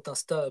j'ai un compte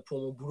Insta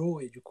pour mon boulot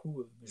et du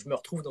coup, je me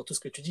retrouve dans tout ce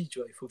que tu dis, tu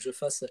vois? Il faut que je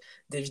fasse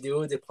des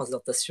vidéos, des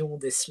présentations,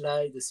 des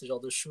slides, ce genre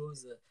de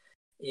choses,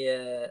 et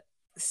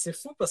c'est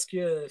fou parce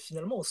que,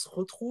 finalement, on se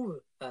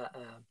retrouve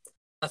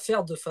à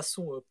faire de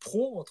façon,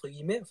 «pro» entre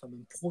guillemets, enfin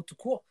même pro tout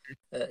court,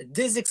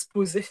 des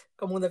exposés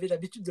comme on avait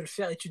l'habitude de le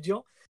faire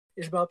étudiant,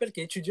 et je me rappelle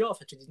qu'à étudiant,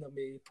 enfin, tu dis: «Non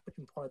mais pourquoi tu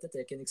me prends la tête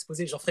avec un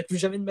exposé? J'en ferai plus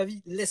jamais de ma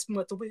vie,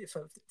 laisse-moi tomber,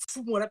 enfin,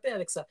 fous-moi la paix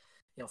avec ça»,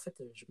 et en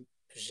fait,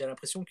 j'ai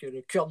l'impression que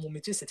le cœur de mon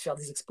métier, c'est de faire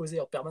des exposés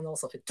en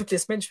permanence. En fait, toutes les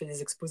semaines, je fais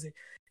des exposés.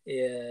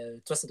 Et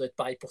toi, ça doit être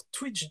pareil pour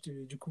Twitch,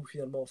 du coup,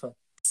 finalement. Enfin,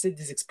 c'est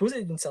des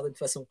exposés d'une certaine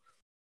façon.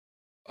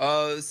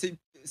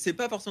 C'est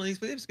pas forcément des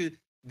exposés parce que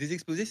des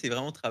exposés, c'est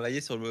vraiment travailler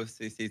sur le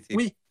c'est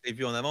Oui,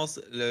 prévu en avance.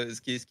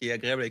 Ce qui est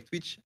agréable avec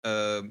Twitch,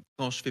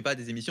 quand je fais pas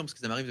des émissions, parce que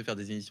ça m'arrive de faire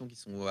des émissions qui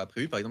sont,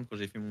 prévues. Par exemple, quand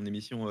j'ai fait mon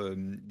émission,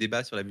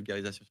 débat sur la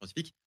vulgarisation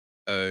scientifique,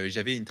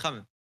 j'avais une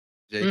trame.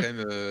 J'avais mmh, quand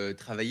même,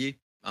 travaillé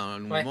un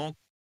long ouais, moment.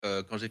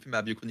 Quand j'ai fait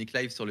ma biochronique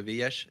live sur le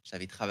VIH,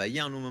 j'avais travaillé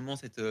un long moment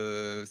cette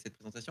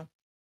présentation.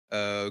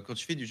 Quand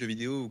tu fais du jeu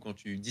vidéo ou quand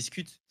tu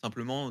discutes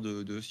simplement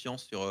de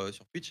science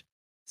sur Twitch,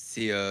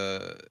 c'est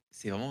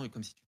vraiment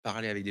comme si tu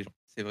parlais avec des gens.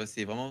 C'est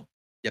vraiment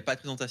il y a pas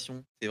de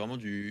présentation, c'est vraiment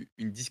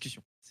une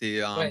discussion.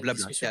 C'est un ouais,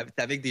 blabla. Tu discussion.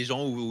 es avec des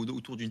gens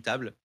autour d'une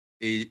table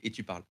et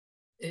tu parles.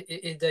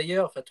 Et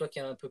d'ailleurs, enfin, toi qui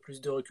as un peu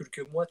plus de recul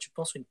que moi, tu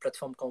penses qu'une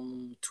plateforme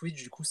comme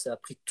Twitch, du coup, ça a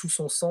pris tout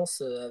son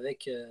sens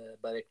avec,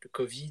 bah, avec le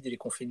Covid et les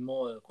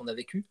confinements qu'on a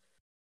vécu.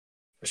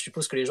 Je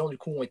suppose que les gens, du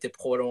coup, ont été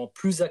probablement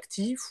plus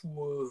actifs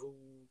ou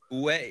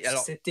Ouais,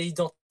 alors c'était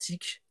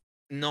identique.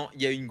 non,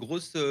 il y a une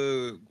grosse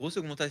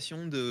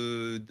augmentation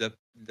de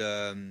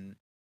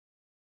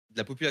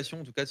la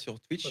population, en tout cas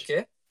sur Twitch. Ok,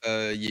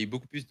 Il y a eu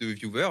beaucoup plus de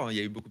viewers, hein, il y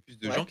a eu beaucoup plus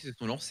de gens ouais, qui se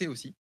sont lancés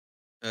aussi,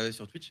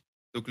 sur Twitch.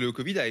 Donc le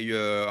covid a eu,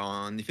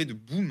 un effet de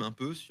boom un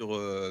peu sur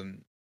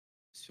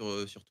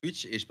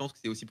Twitch et je pense que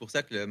c'est aussi pour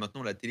ça que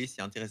maintenant la télé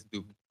s'y intéresse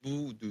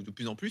de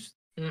plus en plus.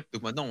 mmh,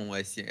 Donc maintenant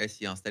elle s'y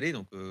est installée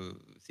donc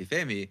c'est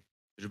fait, mais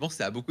je pense que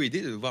ça a beaucoup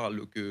aidé de voir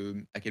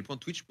à quel point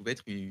Twitch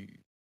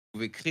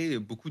pouvait créer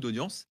beaucoup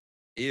d'audience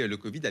et le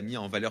covid a mis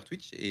en valeur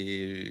Twitch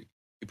et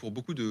pour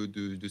beaucoup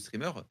de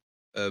streamers,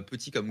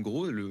 petits comme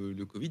gros,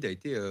 le covid a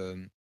été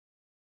un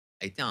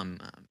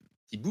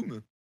petit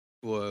boom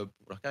pour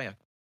leur carrière,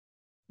 quoi.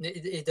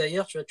 et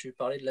d'ailleurs, tu vois, tu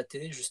parlais de la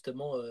télé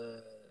justement,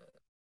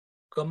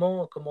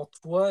 comment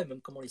toi et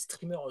même comment les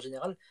streamers en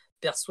général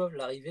perçoivent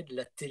l'arrivée de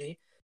la télé,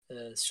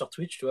 sur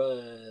Twitch, tu vois?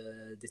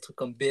 Des trucs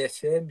comme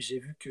BFM, j'ai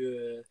vu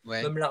que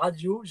Ouais. même la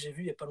radio, j'ai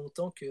vu il y a pas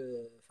longtemps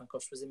que enfin, quand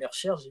je faisais mes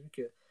recherches, j'ai vu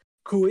que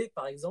Koé,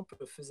 par exemple,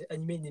 faisait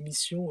animer une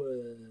émission,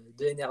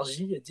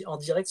 d'énergie en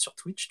direct sur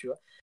Twitch, tu vois?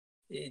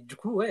 Et du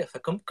coup, ouais, enfin,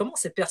 comment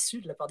c'est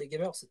perçu de la part des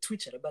gamers? Parce que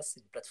Twitch, à la base,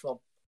 c'est une plateforme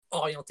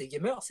orientée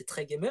gamer, c'est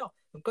très gamer.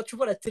 Donc quand tu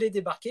vois la télé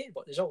débarquer,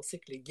 bon, déjà, on sait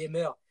que les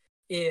gamers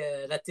et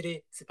la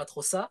télé, c'est pas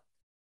trop ça.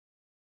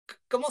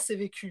 Comment c'est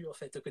vécu, en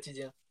fait, au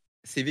quotidien?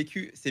 C'est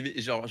vécu,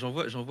 genre j'en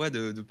vois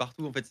de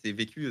partout en fait, c'est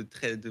vécu,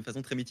 de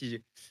façon très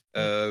mitigée.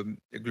 Mmh,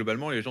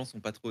 Globalement, les gens sont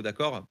pas trop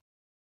d'accord.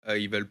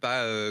 Ils veulent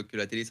pas, que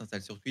la télé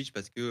s'installe sur Twitch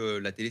parce que,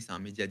 la télé, c'est un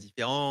média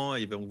différent,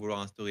 ils vont vouloir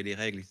instaurer les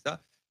règles et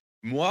ça.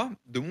 Moi,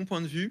 de mon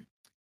point de vue,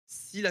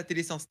 si la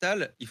télé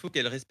s'installe, il faut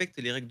qu'elle respecte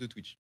les règles de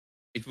Twitch.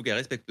 Il faut qu'elle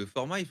respecte le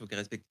format, il faut qu'elle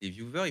respecte les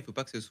viewers, il faut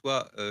pas que ce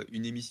soit,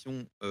 une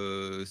émission,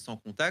 sans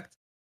contact.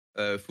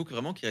 faut que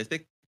vraiment qu'ils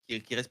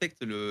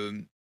respectent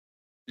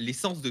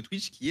l'essence de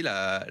Twitch qui est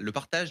le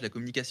partage, la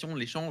communication,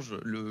 l'échange,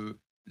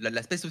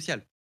 l'aspect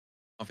social,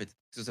 en fait,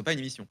 que ce soit pas une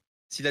émission.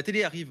 Si la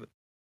télé arrive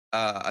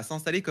à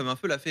s'installer comme un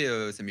peu l'a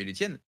fait, Samuel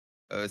Etienne,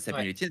 Ouais,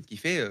 ce qu'il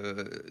fait,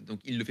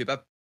 donc il le fait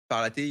pas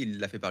par la télé, il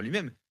l'a fait par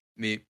lui-même,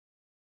 mais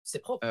c'est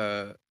propre.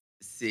 Heu,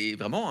 c'est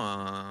vraiment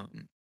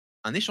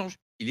un échange.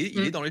 Il est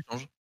Mmh, dans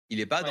l'échange. Il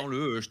est pas ouais,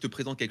 dans je te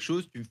présente quelque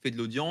chose, tu me fais de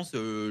l'audience,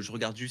 je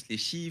regarde juste les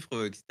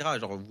chiffres, et cetera.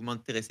 Genre vous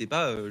m'intéressez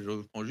pas,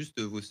 je prends juste,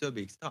 vos subs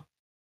et cetera.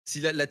 Si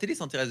la télé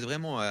s'intéresse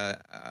vraiment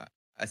à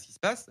ce qui se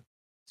passe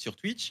sur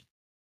Twitch,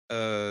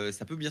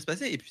 ça peut bien se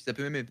passer et puis ça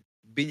peut même être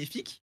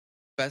bénéfique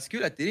parce que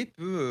la télé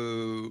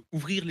peut,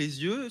 ouvrir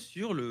les yeux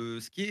sur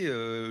ce qui est,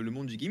 le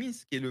monde du gaming,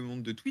 ce qui est le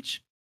monde de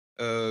Twitch.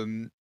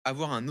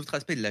 Avoir un autre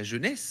aspect de la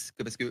jeunesse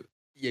parce qu'il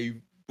y a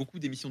eu beaucoup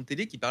d'émissions de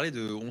télé qui parlaient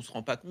on se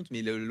rend pas compte,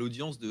 mais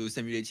l'audience de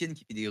Samuel Etienne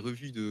qui fait des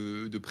revues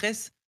de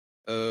presse,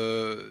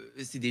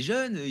 c'est des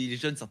jeunes et les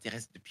jeunes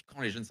s'intéressent depuis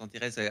quand les jeunes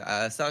s'intéressent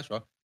à ça, tu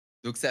vois?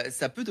 Donc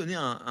ça peut donner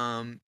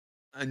une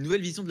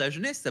nouvelle vision de la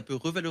jeunesse, ça peut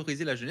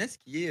revaloriser la jeunesse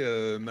qui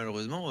est,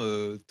 malheureusement,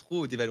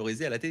 trop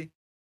dévalorisée à la télé.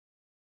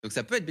 Donc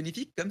ça peut être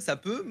bénéfique comme ça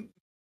peut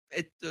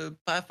être,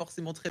 pas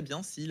forcément très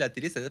bien si la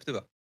télé s'adapte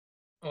pas.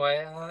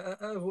 ouais,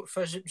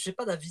 enfin, j'ai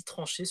pas d'avis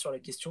tranché sur la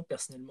question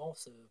personnellement,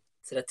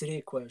 c'est la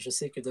télé, quoi. Je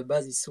sais que de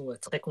base, ils sont,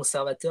 très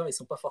conservateurs, ils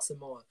sont pas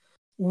forcément,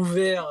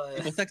 ouverts,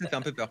 C'est pour ça que ça fait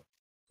un peu peur.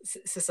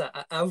 c'est ça,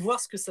 à voir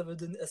ce que ça veut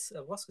donner,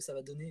 à voir ce que ça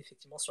va donner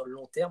effectivement sur le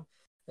long terme.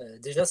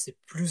 Déjà, c'est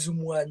plus ou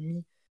moins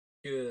admis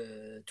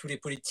que, tous les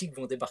politiques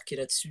vont débarquer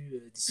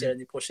là-dessus, d'ici à Mmh.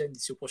 l'année prochaine,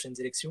 d'ici aux prochaines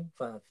élections.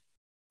 Enfin,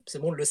 c'est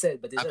bon, on le sait.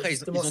 Bah, déjà, Après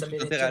justement, ils ont tout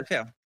Samuel intérêt à Etienne, le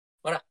faire.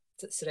 voilà,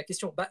 c'est la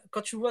question. Bah,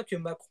 quand tu vois que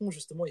Macron,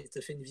 justement, il te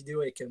fait une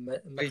vidéo avec, Oui.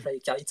 McFly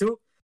et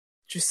Carito,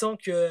 tu sens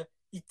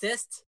qu'il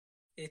teste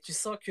et tu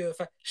sens que.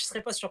 Enfin, je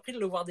serais pas surpris de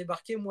le voir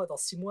débarquer, moi, dans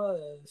 6 mois,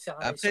 faire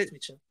un live sur Après,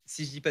 Twitch, hein.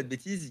 si je dis pas de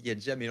bêtises, il y a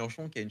déjà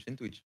Mélenchon qui a une chaîne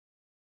Twitch.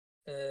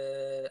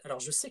 Alors,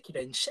 je sais qu'il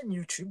a une chaîne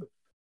YouTube,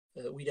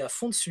 où il est à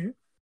fond dessus,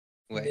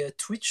 mais, Ouais.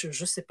 Twitch,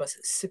 je sais pas,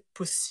 c'est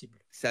possible.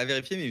 C'est à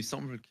vérifier, mais il me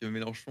semble que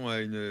Mélenchon a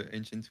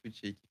une chaîne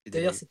Twitch et qui fait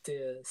D'ailleurs,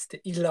 des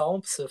c'était hilarant,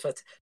 parce que, enfin,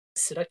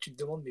 c'est là que tu te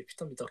demandes, mais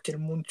putain, mais dans quel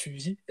monde tu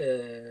vis,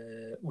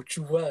 où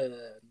tu vois,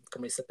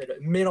 comment il s'appelle,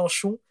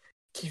 Mélenchon,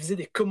 qui faisait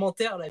des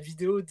commentaires à la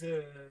vidéo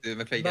de de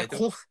McFly et Carito.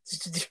 Macron. Tu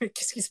te dis, mais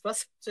qu'est-ce qui se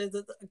passe?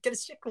 Dans quel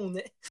siècle on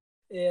est?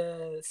 Et,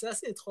 c'est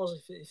assez étrange,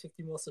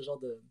 effectivement, ce genre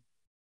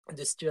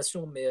de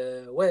situation.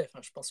 Mais, ouais,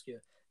 enfin, je pense que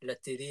la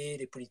télé,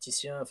 les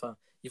politiciens, enfin,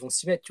 ils vont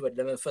s'y mettre, tu vois, de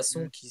la même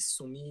façon Mmh. qu'ils se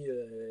sont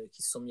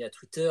mis à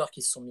Twitter,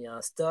 qu'ils se sont mis à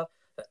Insta.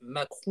 Enfin,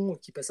 Macron,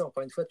 qui passait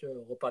encore une fois, tu vois,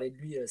 on reparlait de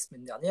lui, la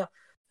semaine dernière,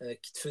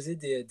 qui te faisait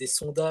des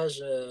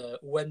sondages,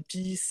 One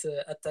Piece,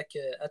 attaque,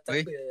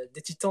 Oui.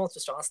 des titans, tu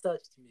vois, sur Insta.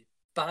 Tu te dis, mais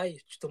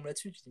pareil, tu tombes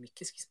là-dessus, tu te dis, mais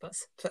qu'est-ce qui se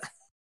passe? Enfin,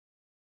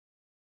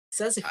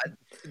 c'est assez Ah,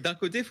 fou. d'un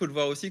côté, il faut le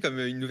voir aussi comme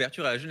une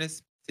ouverture à la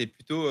jeunesse. C'est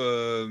plutôt,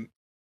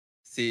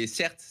 c'est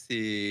certes,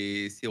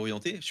 c'est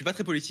orienté. Je suis pas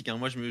très politique, hein.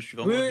 Moi, je suis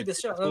Oui, vraiment, je oui, bien m'y pas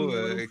sûr, ah, trop,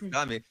 moi non et plus.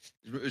 cetera. Mais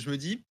je me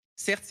dis,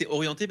 certes, c'est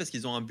orienté parce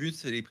qu'ils ont un but,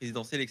 c'est les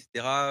présidentielles, et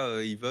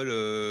cetera. Ils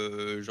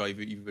veulent, genre,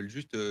 ils veulent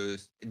juste,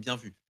 être bien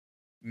vus.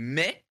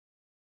 Mais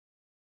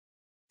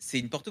c'est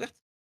une porte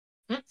ouverte.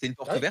 Hum, C'est une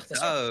porte bah oui, ouverte bien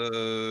sûr. à,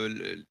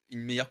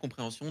 une meilleure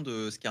compréhension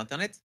de ce qu'est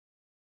internet.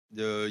 Il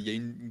y a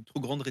une trop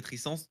grande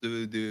réticence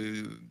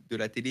de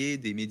la télé,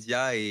 des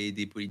médias et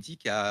des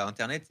politiques à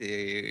internet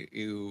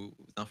et aux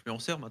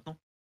influenceurs maintenant.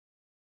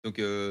 Donc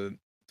heu,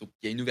 donc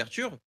il y a une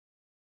ouverture.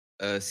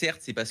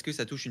 Certes, c'est parce que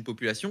ça touche une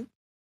population,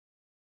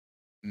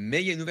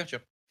 mais il y a une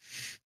ouverture.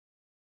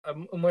 Ah,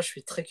 moi, je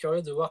suis très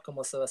curieux de voir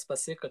comment ça va se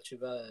passer quand tu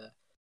vas,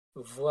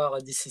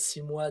 voir d'ici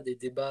 6 mois des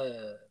débats,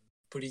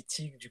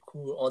 politiques du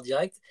coup en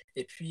direct.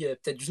 Et puis,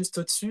 peut-être juste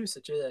au-dessus,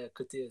 tu vois, à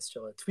côté,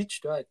 sur, Twitch,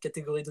 tu vois,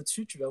 catégorie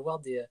d'au-dessus, tu vas voir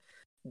des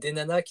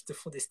nanas qui te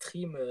font des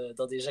streams,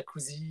 dans des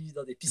jacuzzis,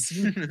 dans des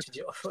piscines. Et tu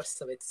dis, oh, ouais,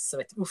 ça va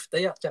être ouf.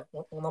 D'ailleurs, tiens,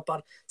 on en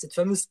parle. Cette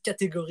fameuse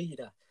catégorie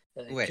là,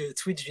 Ouais. que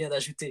Twitch vient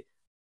d'ajouter.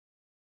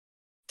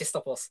 Qu'est-ce que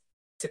t'en penses?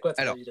 C'est quoi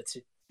ton Alors, avis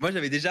là-dessus? moi,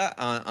 j'avais déjà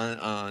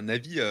un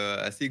avis,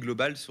 assez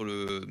global sur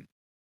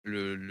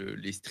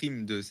les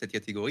streams de cette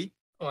catégorie.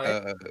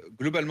 Ouais. Heu,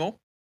 Globalement,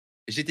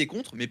 j'étais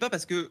contre, mais pas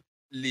parce que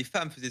les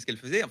femmes faisaient ce qu'elles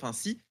faisaient, enfin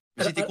si,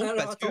 mais j'étais contre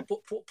Alors parce que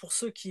attends, pour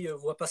ceux qui,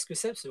 voient pas ce que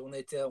c'est, parce qu'on a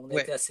été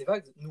ouais, assez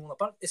vague, nous on en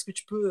parle. Est-ce que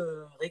tu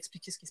peux,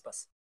 réexpliquer ce qui se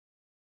passe?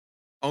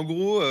 en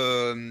gros,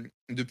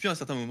 depuis un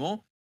certain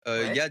moment, il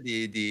y Ouais. a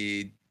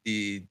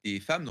des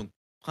femmes, donc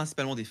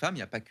principalement des femmes, il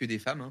y a pas que des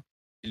femmes, hein,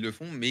 qui le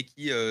font, mais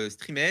qui,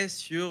 streamaient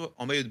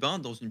en maillot de bain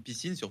dans une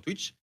piscine sur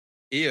Twitch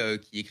et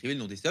qui écrivaient le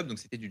nom des subs, donc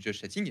c'était du just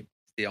chatting.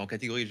 C'était en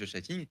catégorie just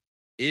chatting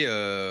et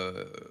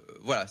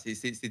voilà,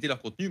 c'était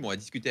leur contenu. Bon, à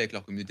discuter avec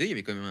leur communauté, il y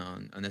avait quand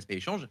même un aspect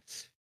échange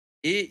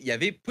et il y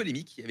avait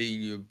polémique. Il y avait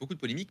eu beaucoup de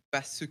polémiques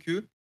parce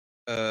que,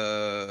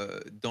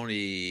 dans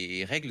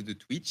les règles de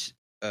Twitch,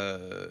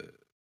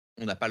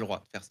 on n'a pas le droit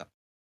de faire ça.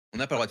 On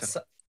n'a pas le Bah, droit de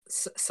faire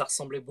ça. ça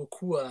ressemblait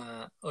beaucoup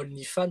à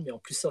OnlyFans, mais en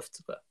plus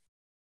soft, quoi.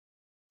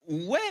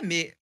 Ouais,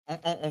 mais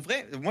en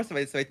vrai, moi, ça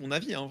va être mon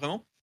avis, hein,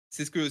 vraiment.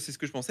 C'est ce que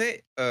je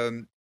pensais.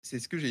 c'est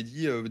ce que j'ai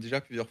dit,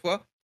 déjà plusieurs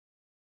fois.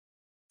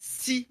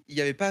 Si il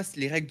y avait pas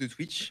les règles de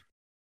Twitch,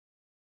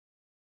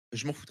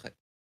 je m'en foutrais.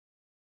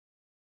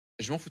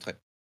 Je m'en foutrais.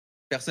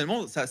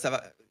 Personnellement, ça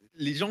va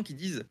les gens qui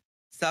disent: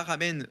 «Ça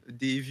ramène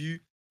des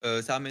vues,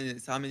 ça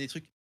ramène des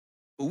trucs».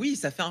 Oui,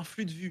 ça fait un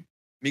flux de vues,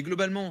 mais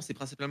globalement, c'est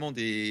principalement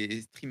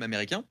des streams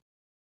américains.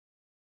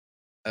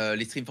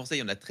 Les streams français, il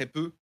y en a très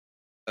peu,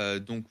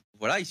 donc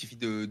voilà, il suffit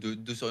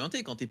de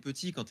s'orienter. Quand tu es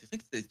petit, quand tu es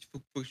truc, il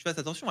faut que tu fasses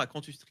attention à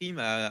quand tu streams,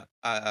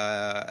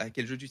 à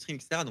quel jeu tu streams,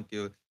 et cetera. Donc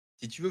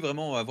si tu veux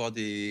vraiment avoir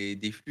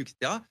des flux, et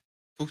cetera,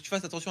 faut que tu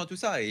fasses attention à tout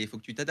ça et il faut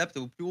que tu t'adaptes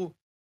au plus haut.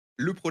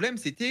 Le problème,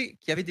 c'était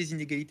qu'il y avait des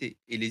inégalités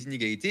et les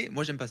inégalités,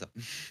 moi, j'aime pas ça.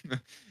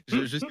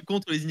 Je suis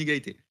contre les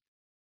inégalités.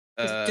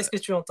 Heu, Qu'est-ce que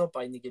tu entends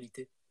par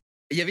inégalité?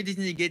 il y avait des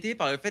inégalités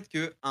par le fait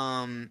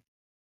qu'un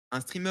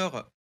streamer,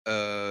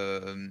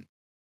 hem,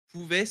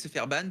 pouvait se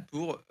faire ban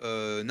pour,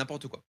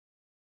 n'importe quoi.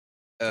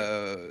 Ok.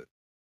 Heu,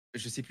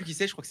 je sais plus qui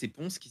c'est, je crois que c'est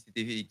Ponce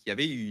qui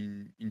avait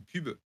une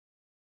pub,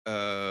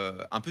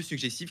 un peu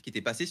suggestive qui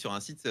était passée sur un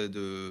site,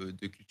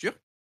 de culture,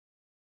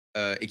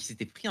 et qui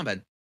s'était pris un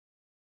ban.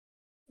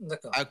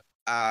 D'accord.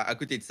 À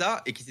côté de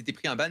ça et qui s'était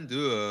pris un ban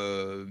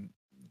de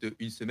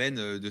 1 semaine,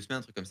 2 semaines,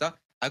 un truc comme ça.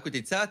 À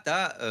côté de ça, tu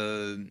as,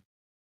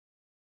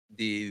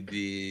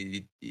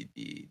 des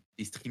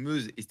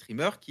streameuses et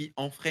streamers qui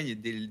enfreignent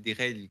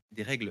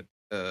des règles,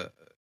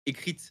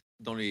 écrites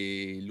dans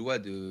les lois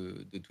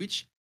de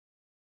Twitch,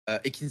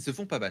 et qui ne se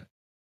font pas ban.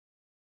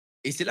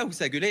 Et c'est là où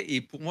ça gueulait et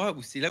pour moi,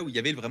 où c'est là où il y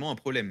avait vraiment un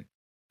problème.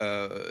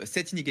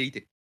 Cette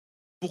inégalité.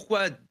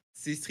 Pourquoi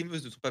ces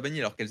streameuses ne sont pas bannies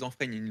alors qu'elles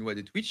enfreignent une loi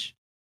de Twitch,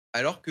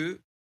 alors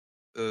que,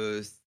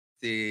 heu,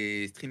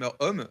 ces streamers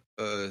hommes,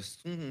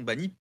 sont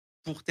bannis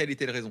pour telle et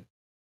telle raison?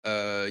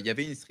 Il y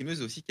avait une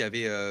streameuse aussi qui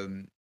avait,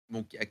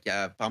 bon qui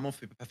a apparemment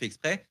pas fait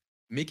exprès,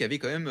 mais qui avait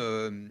quand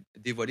même,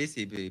 dévoilé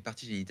ses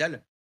parties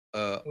génitales,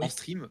 en Oui.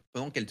 stream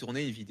pendant qu'elle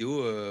tournait une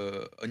vidéo,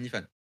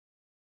 OnlyFans.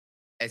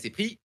 Elle s'est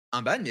pris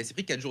un ban, mais elle s'est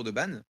pris 4 jours de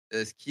ban,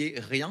 ce qui est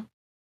rien,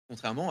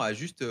 contrairement à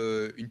juste,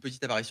 une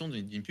petite apparition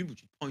d'une pub où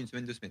tu te prends 1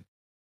 semaine, 2 semaines.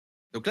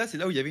 Donc là, c'est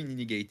là où il y avait une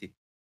inégalité.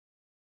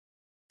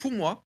 Pour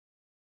moi,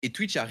 et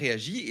Twitch a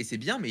réagi et c'est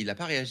bien, mais il a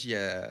pas réagi,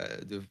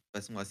 de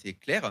façon assez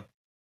claire.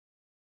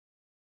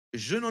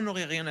 Je n'en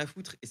aurais rien à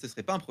foutre et ce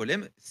serait pas un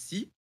problème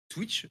si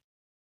Twitch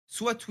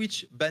soit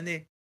Twitch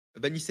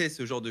bannissait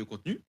ce genre de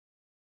contenu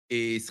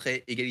et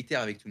serait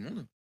égalitaire avec tout le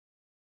monde,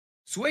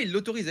 soit il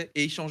l'autorisait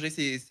et il changeait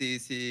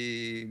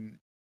ses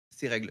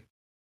règles.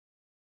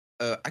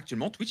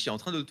 Actuellement, Twitch est en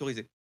train de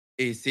l'autoriser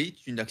et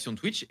c'est une action de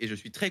Twitch et je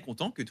suis très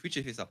content que Twitch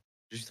ait fait ça.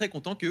 Je suis très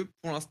content que,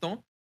 pour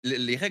l'instant,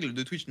 les règles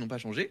de Twitch n'ont pas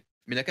changé,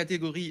 mais la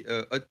catégorie,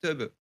 hot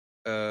tub,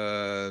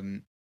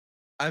 hem,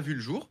 a vu le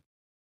jour.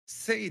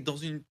 C'est dans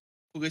une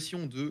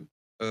progression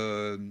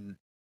hem,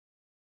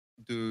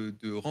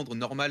 de rendre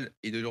normal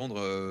et de le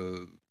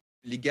rendre,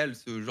 légal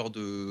ce genre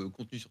de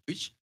contenu sur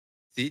Twitch.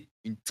 C'est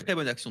une très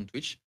bonne action de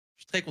Twitch.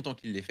 Je suis très content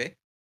qu'il l'ait fait.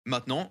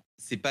 Maintenant,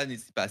 c'est pas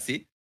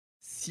assez.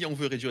 Si on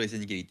veut réduire les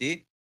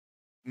inégalités,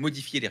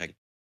 modifier les règles.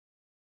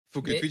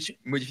 Faut que Mais Twitch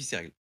modifie ses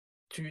règles.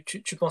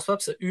 tu penses pas,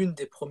 parce que une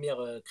des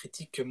premières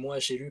critiques que moi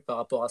j'ai lues par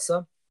rapport à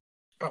ça,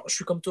 alors je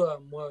suis comme toi,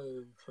 moi,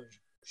 enfin,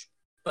 je suis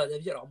pas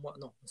d'avis, alors moi,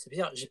 non, c'est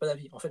bien, j'ai pas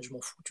d'avis, en fait, je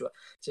m'en fous, tu vois.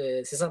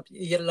 C'est simple,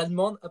 il y a la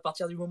demande, à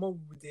partir du moment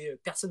où des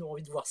personnes ont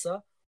envie de voir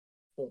ça,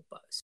 bon,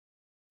 bah, c'est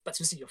pas de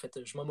souci, en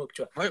fait, je m'en moque,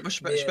 tu vois. Ouais, moi je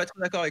suis Mais pas trop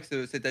d'accord avec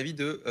cet avis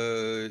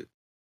de,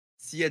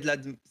 s'il y a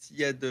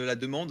de la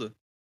demande,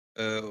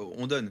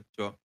 on donne,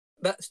 tu vois?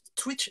 bah,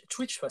 Twitch,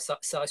 enfin,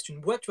 ça reste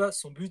une boîte, tu vois,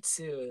 son but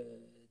c'est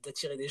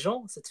d'attirer des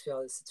gens, c'est de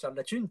faire de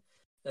la thune.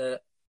 Euh,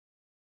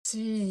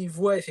 S'ils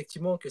voient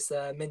effectivement que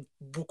ça amène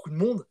beaucoup de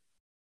monde,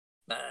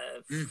 bah,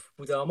 Mmh. au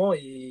bout d'un moment,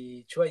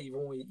 tu vois, ils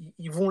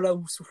vont là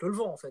où souffle le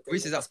vent, en fait. Oui,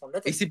 Ils c'est vont pas se ça prendre la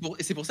et tête.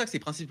 c'est pour ça que c'est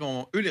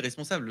principalement eux les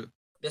responsables.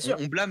 Bien On sûr,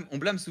 on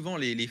blâme souvent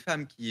les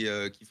femmes qui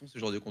font ce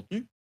genre de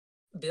contenu,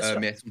 bien sûr.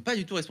 mais elles sont pas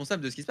du tout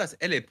responsables de ce qui se passe.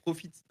 Elles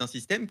profitent d'un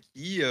système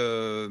qui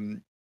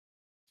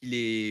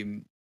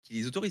les qui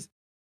les autorise.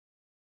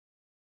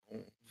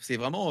 C'est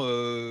vraiment,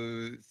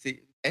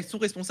 elles sont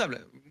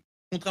responsables.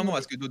 Contrairement à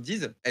Oui, ce que d'autres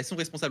disent, elles sont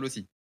responsables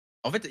aussi.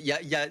 En fait, il y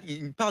a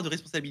une part de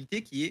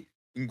responsabilité qui est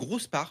une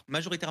grosse part,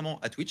 majoritairement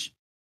à Twitch,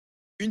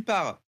 une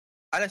part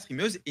à la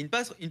streameuse et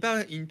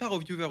une part au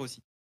viewer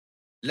aussi.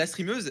 La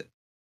streameuse,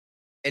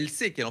 elle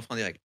sait qu'elle enfreint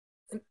des règles,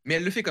 mais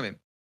elle le fait quand même.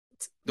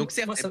 Donc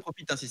certes, moi, elle ça,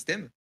 profite d'un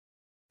système,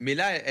 mais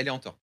là, elle est en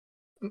tort.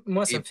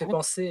 moi, ça Et me fait par contre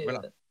penser,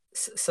 voilà.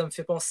 ça me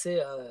fait penser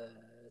à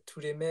tous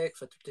les mecs,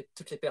 enfin,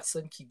 toutes les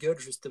personnes qui gueulent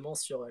justement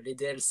sur les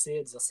DLC,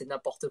 en disant c'est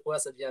n'importe quoi,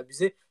 ça devient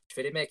abusé. Tu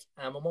fais les mecs,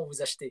 à un moment,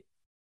 vous achetez. Oui,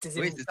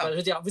 Taisez-vous. c'est Enfin, ça. je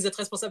veux dire, vous êtes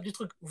responsable du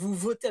truc. Vous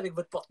votez avec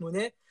votre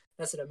porte-monnaie.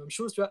 Là, c'est la même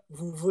chose, tu vois.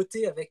 Vous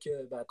votez avec,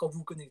 bah, quand vous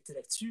vous connectez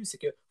là-dessus, c'est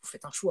que vous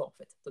faites un choix, en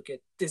fait. Donc,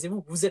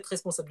 taisez-vous. Vous êtes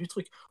responsable du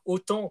truc.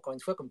 Autant, encore une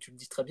fois, comme tu le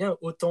dis très bien,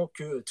 autant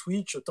que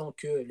Twitch, autant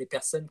que les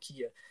personnes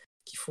qui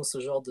font ce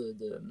genre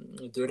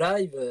de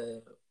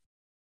live,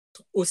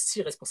 sont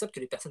aussi responsables que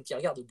les personnes qui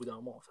regardent au bout d'un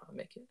moment. Enfin,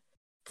 mec,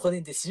 prenez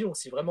une décision.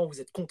 Si vraiment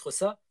vous êtes contre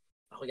ça,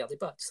 bah, regardez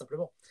pas, tout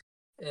simplement.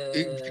 Et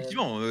Euh,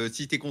 effectivement,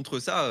 si tu es contre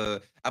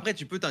ça, après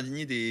tu peux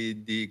t'indigner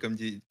comme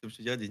je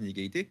te dirais, des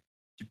inégalités.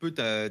 Tu peux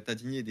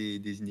t'indigner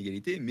des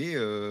inégalités,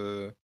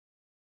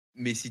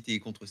 mais si tu es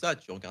contre ça,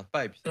 tu regardes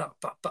pas et puis c'est tout.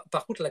 alors,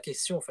 par contre, la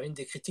question, enfin, une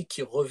des critiques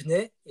qui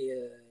revenait, et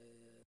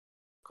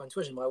encore une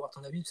fois, j'aimerais avoir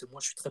ton avis, parce que moi,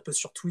 je suis très peu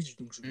sur Twitch,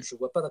 donc je Mmh. ne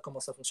vois pas comment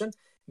ça fonctionne,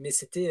 mais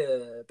c'était,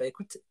 bah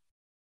écoute,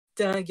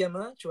 t'es un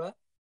gamin, tu vois,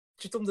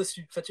 tu tombes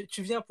dessus. Enfin,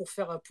 tu viens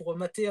pour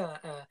mater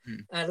Mmh.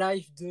 un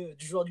live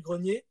du joueur du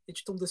grenier, et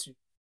tu tombes dessus.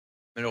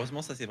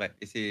 Malheureusement, ça c'est vrai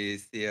et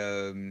c'est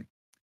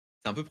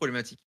un peu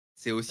problématique.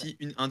 C'est Ouais. aussi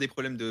un des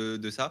problèmes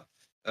de ça.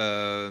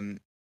 Hem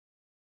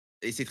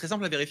Et c'est très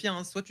simple à vérifier,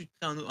 hein. Soit tu te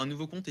crées un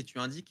nouveau compte et tu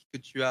indiques que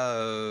tu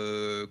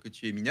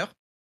es mineur,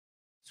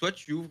 soit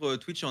tu ouvres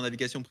Twitch en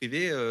navigation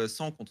privée,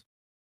 sans compte.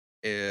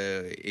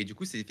 Et du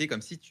coup, c'est fait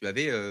comme si tu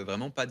avais,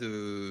 vraiment pas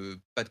de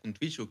compte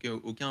Twitch,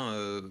 aucun,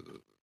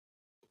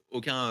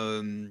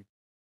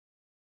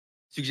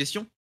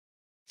 suggestion.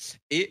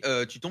 Et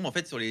tu tombes en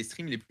fait sur les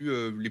streams les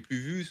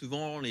plus vus,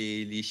 souvent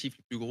les chiffres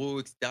les plus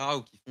gros et cetera,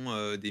 ou qui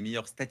font, des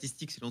meilleures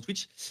statistiques selon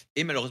Twitch.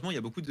 Et malheureusement, il y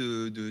a beaucoup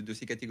de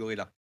ces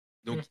catégories-là.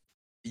 Mm. Donc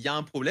il y a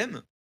un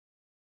problème.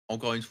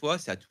 Encore une fois,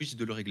 c'est à Twitch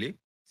de le régler.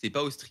 C'est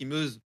pas aux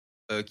streameuses,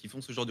 qui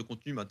font ce genre de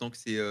contenu maintenant que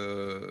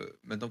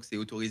c'est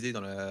autorisé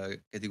dans la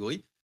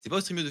catégorie. C'est pas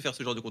aux streameuses de faire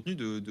ce genre de contenu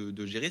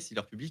de gérer si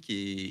leur public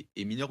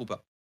est mineur ou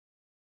pas.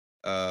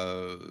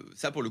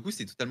 Ça pour le coup,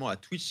 c'est totalement à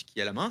Twitch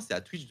qui a la main. C'est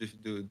à Twitch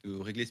de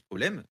régler ce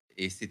problème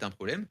et c'est un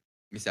problème,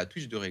 mais c'est à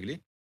Twitch de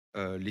régler.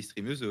 Les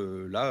streameuses,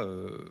 là,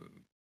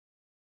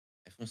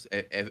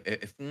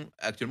 elles font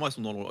actuellement, elles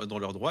sont dans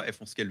leurs droits, elles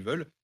font ce qu'elles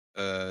veulent.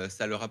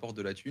 Ça leur apporte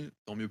de la thune,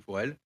 tant mieux pour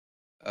elles.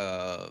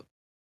 Heu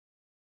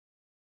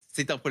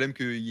C'est un problème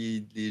qu'il y ait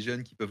des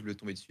jeunes qui peuvent le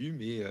tomber dessus,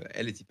 mais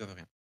elles y peuvent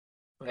rien.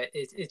 Ouais,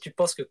 et tu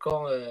penses que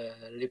quand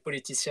les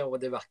politiciens vont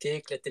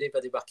débarquer, que la télé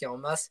va débarquer en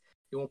masse,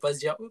 ils vont pas se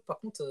dire, oh, par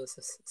contre,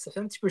 ça fait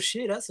un petit peu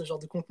chier là, ce genre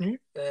de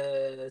contenu.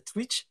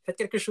 Twitch, faites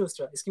quelque chose,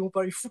 tu vois. Est-ce qu'ils vont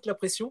pas lui foutre la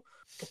pression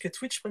pour que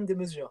Twitch prenne des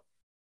mesures?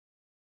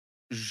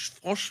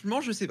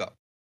 Franchement, je sais pas.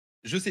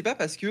 Je sais pas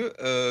parce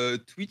que,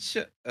 Twitch,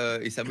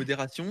 et sa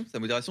modération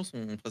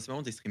sont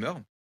principalement des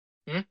streamers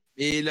Hmm.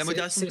 et la C'est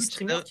modération c'est de le Twitch,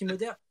 streamer qui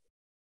modère?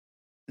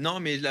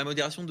 non, mais la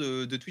modération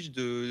de Twitch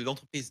de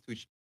l'entreprise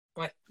Twitch.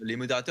 Ouais, Les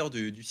modérateurs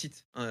du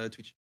site,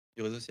 Twitch,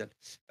 du réseau social,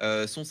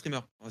 sont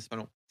streamers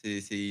principalement.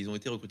 Ils ont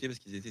été recrutés parce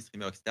qu'ils étaient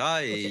streamers et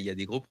cetera et ok. il y a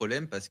des gros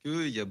problèmes parce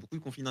qu'il y a beaucoup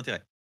de conflits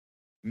d'intérêts.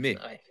 Mais,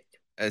 Ouais.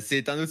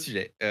 c'est un autre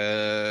sujet.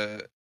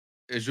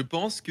 Je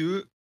pense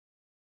que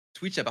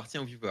Twitch appartient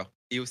aux viewers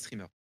et aux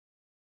streamers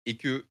et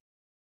que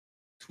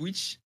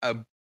Twitch a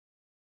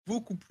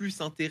beaucoup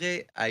plus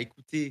intérêt à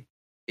écouter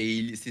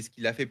et c'est ce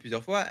qu'il a fait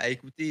plusieurs fois, à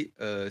écouter,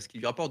 ce qui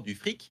lui rapporte du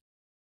fric,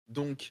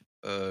 donc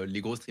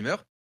les gros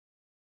streamers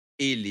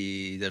et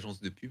les agences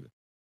de pub,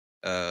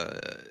 heu,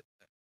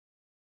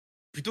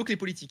 plutôt que les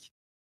politiques.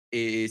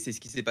 Et c'est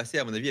ce qui s'est passé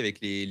à mon avis avec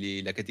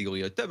la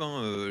catégorie hot tub,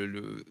 hein,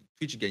 le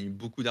Twitch gagne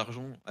beaucoup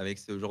d'argent avec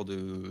ce genre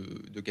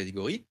de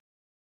catégorie.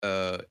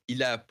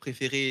 Il a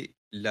préféré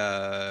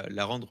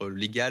la rendre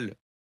légale,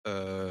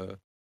 heu,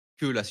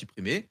 que la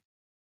supprimer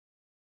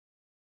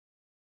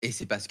et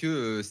c'est parce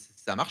que,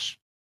 ça marche,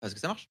 parce que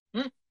ça marche.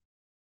 Hmm.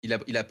 Il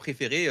a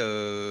préféré,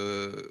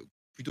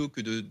 plutôt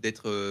que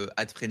d'être,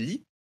 ad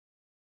friendly,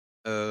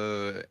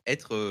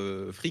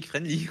 être, freak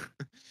friendly,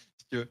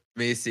 si tu veux.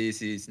 Mais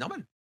c'est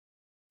normal.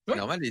 C'est Ouais,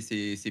 normal et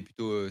c'est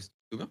plutôt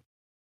bien.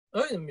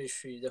 ouais, mais je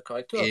suis d'accord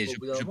avec toi. Et Au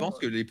bout d'un je moment, pense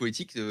que les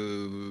politiques,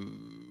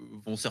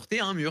 vont se heurter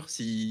à un mur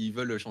s'ils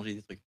veulent changer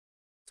des trucs.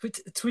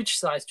 Twitch,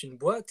 ça reste une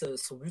boîte.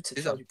 Son but, c'est de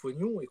C'est faire ça. du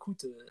pognon.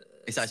 Écoute,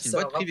 Et ça si reste une ça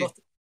boîte leur privée.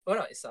 rapporte.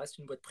 Voilà, et ça reste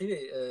une boîte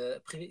privée.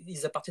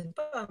 Ils appartiennent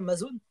pas à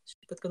Amazon. Je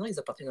dis pas de conneries, ils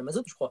appartiennent à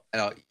Amazon, je crois.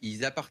 Alors,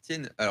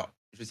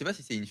 je sais pas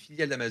si c'est une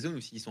filiale d'Amazon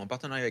ou s'ils sont en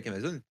partenariat avec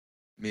Amazon,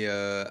 mais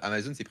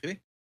Amazon, c'est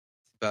privé.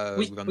 C'est pas,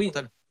 Oui, oui,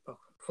 gouvernemental.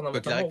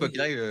 fondamentalement, Quoi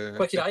qu'il oui. arrive, Quoi qu'il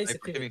quoi qu'il arrive, arrive, c'est c'est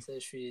privé. privé.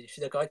 Je suis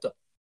d'accord avec toi.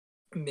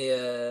 Mais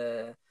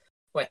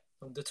ouais,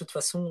 donc de toute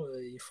façon,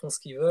 ils font ce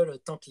qu'ils veulent.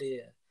 Tant que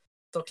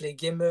les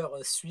gamers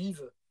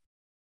suivent,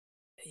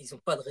 ils n'ont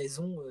pas de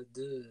raison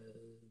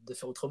de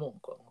faire autrement,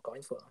 quoi, encore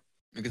une fois.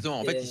 Exactement.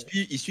 En Et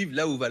fait, ils suivent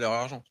là où va leur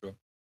argent, tu vois?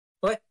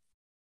 ouais,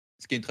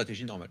 Ce qui est une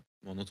stratégie normale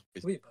en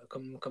entreprise. oui, bah,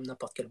 comme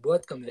n'importe quelle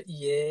boîte, comme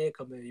EA,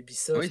 comme Oui, c'est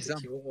Ubisoft, ça.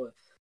 qui vont.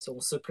 On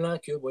se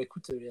plaint que, bon,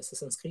 écoute, les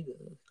Assassin's Creed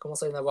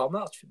commencent à y en avoir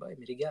marre. Tu fais, bah,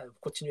 mais les gars, vous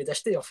continuez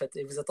d'acheter, en fait,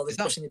 et vous attendez C'est le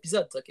ça. prochain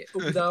épisode. Ok. Au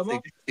bout d'un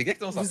moment, C'est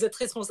exactement ça. vous êtes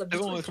responsable du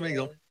truc. Très bon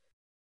exemple.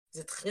 Vous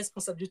êtes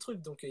responsable du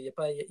truc, donc il n'y a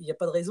pas, y a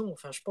pas de raison.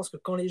 Enfin, je pense que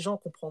quand les gens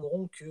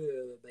comprendront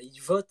que bah, ils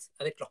votent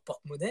avec leur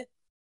porte-monnaie,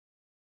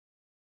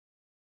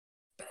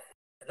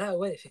 là,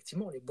 ouais,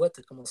 effectivement, les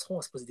boîtes commenceront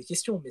à se poser des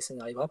questions, mais ça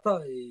n'arrivera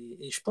pas.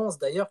 Et je pense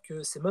d'ailleurs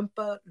que c'est même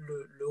pas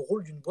le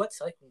rôle d'une boîte.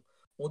 C'est vrai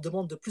qu'on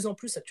demande de plus en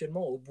plus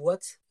actuellement aux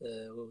boîtes,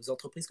 aux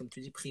entreprises, comme tu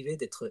dis, privées,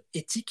 d'être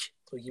éthiques,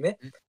 entre guillemets.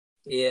 Mmh.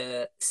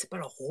 Et c'est pas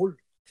leur rôle,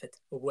 en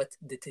fait, aux boîtes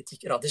d'être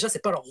éthiques. Alors déjà, c'est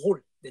pas leur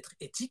rôle d'être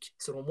éthique,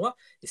 selon moi,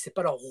 et c'est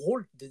pas leur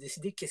rôle de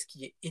décider qu'est-ce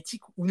qui est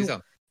éthique ou C'est non.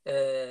 ça.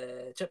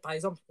 Tu vois, par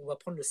exemple, on va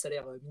prendre le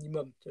salaire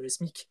minimum, le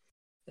SMIC.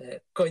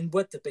 Quand une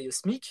boîte te paye au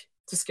SMIC,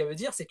 Tout ce qu'elle veut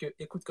dire, c'est que,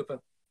 écoute,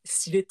 copain,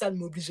 si l'État ne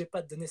m'obligeait pas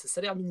à te donner ce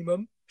salaire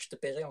minimum, je te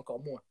paierais encore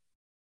moins.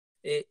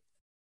 Et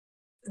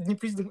ni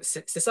plus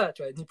c'est ça,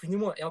 tu vois, ni plus ni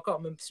moins. Et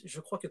encore, même, je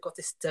crois que quand tu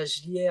es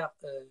stagiaire,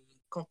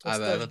 quand ton Ah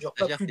bah, stage quand ne tu es dure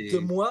pas stagiaire, plus de 2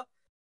 mois,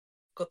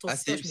 quand ton ah,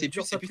 stage ne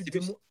dure pas plus de 2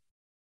 mois,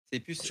 c'est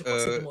plus, je crois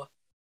que c'est 2 mois.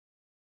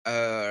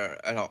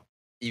 alors,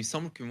 il me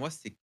semble que moi,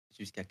 c'est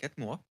jusqu'à 4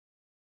 mois.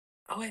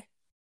 Ah ouais,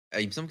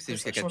 Il me semble que c'est ça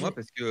jusqu'à a 4 mois changé.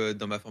 parce que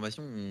dans ma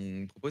formation,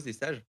 on propose des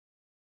stages.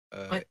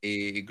 Ouais,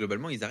 Et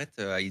globalement, ils arrêtent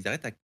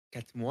à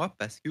 4 mois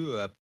parce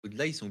que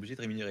au-delà, ils sont obligés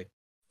de rémunérer.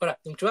 voilà.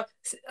 Donc tu vois,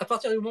 à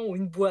partir du moment où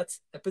une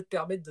boîte, elle peut te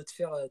permettre de te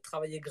faire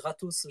travailler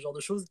gratos, ce genre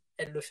de choses,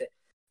 elle le fait.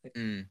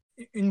 Hmm.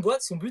 Une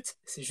boîte, son but,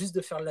 c'est juste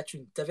de faire de la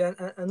thune. Tu avais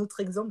un autre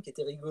exemple qui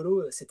était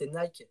rigolo, c'était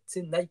Nike. Tu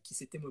sais, Nike qui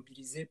s'était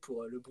mobilisé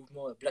pour le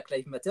mouvement Black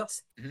Lives Matter.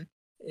 Mhm.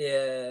 Et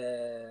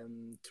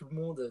tout le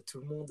monde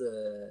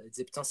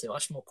disait putain, c'est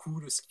vachement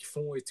cool ce qu'ils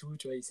font et tout.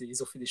 Tu vois,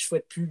 ils ont fait des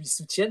chouettes pubs, ils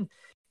soutiennent.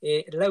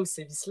 Et là où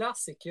c'est vicelard,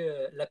 c'est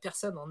que la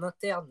personne en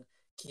interne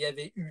qui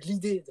avait eu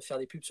l'idée de faire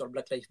des pubs sur le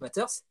Black Lives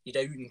Matter, il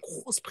a eu une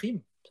grosse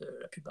prime.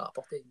 La pub a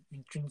rapporté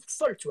une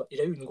folle, tu vois.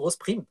 Il a eu une grosse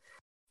prime.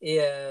 Et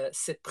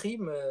cette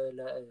prime,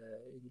 une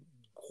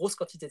grosse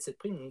quantité de cette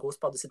prime, une grosse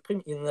part de cette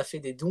prime, il en a fait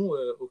des dons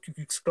au Ku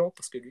Klux Klan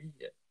parce que lui,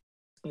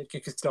 le Ku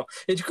Klux Klan.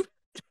 Et du coup,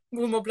 le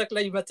mouvement Black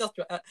Lives Matter,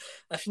 tu vois,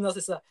 a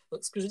financé ça.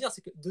 Donc, ce que je veux dire,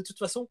 c'est que de toute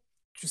façon,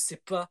 tu sais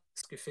pas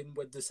ce que fait une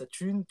boîte de sa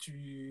thune,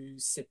 tu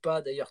sais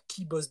pas d'ailleurs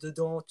qui bosse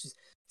dedans. C'est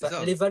Enfin,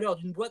 ça. les valeurs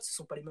d'une boîte, ce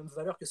sont pas les mêmes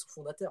valeurs que son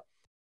fondateur.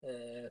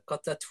 Quand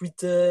tu as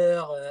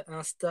Twitter,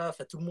 Insta,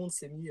 enfin, tout le monde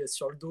s'est mis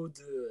sur le dos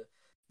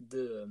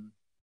de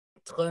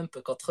Trump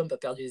quand Trump a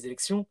perdu les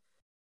élections.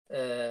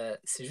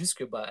 C'est juste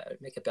que le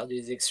mec a perdu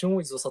les élections,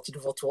 ils ont senti le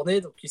vent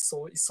tourner, donc ils se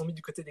sont mis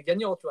du côté des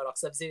gagnants, tu vois, alors que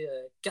ça faisait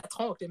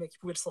 4 ans que les mecs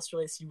pouvaient le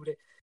censurer s'ils voulaient.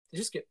 C'est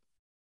juste que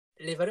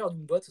les valeurs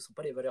d'une boîte, ce ne sont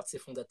pas les valeurs de ses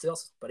fondateurs,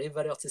 ce ne sont pas les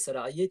valeurs de ses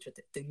salariés, tu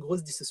as une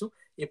grosse dissociation.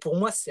 Et pour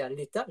moi, c'est à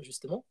l'État,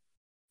 justement,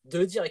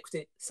 de dire,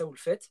 écoutez, ça vous le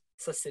faites,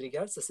 ça c'est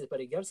légal, ça c'est pas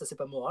légal, ça c'est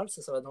pas moral,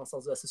 ça va dans le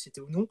sens de la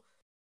société ou non.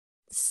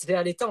 C'est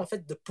à l'État, en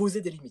fait, de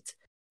poser des limites.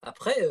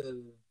 Après,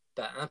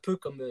 un peu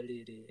comme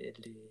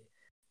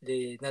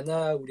les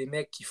nanas ou les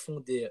mecs qui font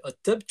des hot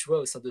tubs, tu vois,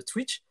 au sein de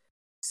Twitch,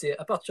 c'est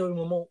à partir du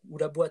moment où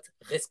la boîte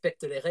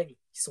respecte les règles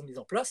qui sont mises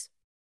en place,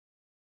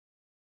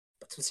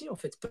 pas de souci, en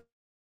fait.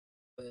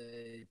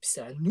 Et puis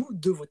c'est à nous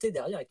de voter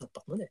derrière avec notre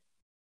porte-monnaie.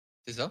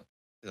 C'est ça.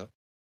 C'est ça.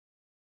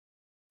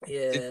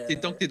 Et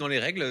Tant que tu es dans les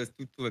règles,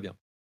 tout va bien.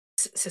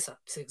 c'est ça,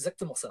 c'est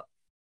exactement ça.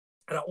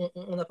 Alors,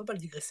 on n'a pas mal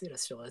digressé là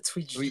sur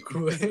Twitch, du Oui.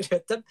 coup.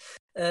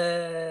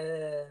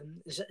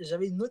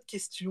 J'avais une autre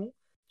question.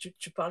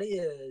 Tu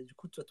parlais, du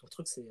coup, toi, ton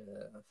truc, c'est.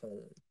 Enfin,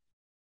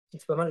 tu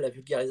fais pas mal la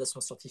vulgarisation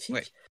Ouais.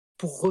 scientifique.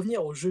 Pour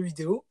revenir aux jeux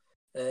vidéo,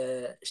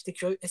 j'étais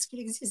curieux, est-ce qu'il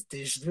existe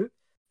des jeux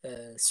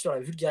sur la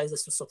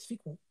vulgarisation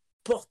scientifique ou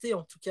portés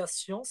en tout cas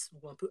science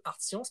ou un peu art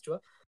science, tu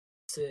vois,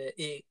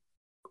 et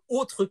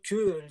autre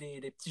que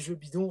les petits jeux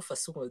bidons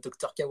façon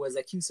Dr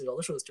Kawasaki ou ce genre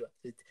de choses, tu vois.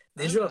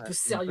 Des jeux un Ah, peu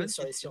c'est une sérieux bonne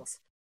sur les question.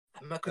 sciences.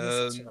 À ma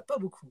connaissance, il n'y Euh, en a pas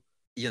beaucoup.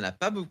 il y en a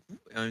pas beaucoup,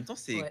 et en même temps,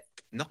 c'est Ouais,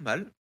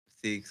 normal.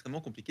 C'est extrêmement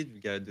compliqué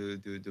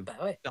de bah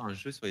ouais, faire un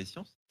jeu sur les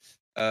sciences.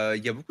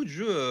 Il y a beaucoup de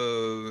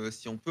jeux,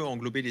 si on peut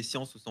englober les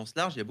sciences au sens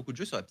large, il y a beaucoup de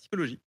jeux sur la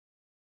psychologie.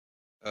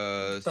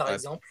 Euh, sur par la,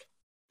 exemple.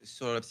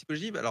 sur la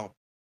psychologie, bah alors,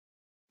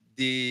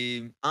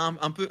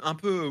 un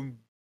peu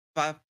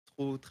pas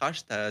trop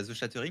trash, tu as The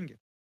Shattering,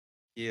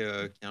 qui est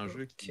un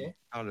jeu qui Ok,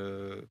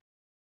 parle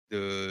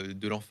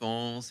de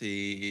l'enfance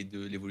et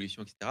de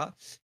l'évolution, etc.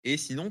 Et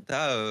sinon, tu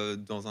as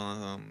dans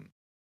un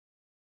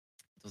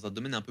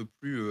domaine un peu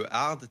plus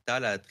hard, tu as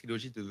la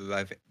trilogie de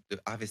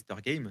Harvester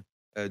Game,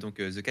 donc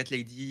The Cat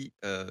Lady,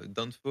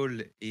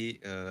 Downfall et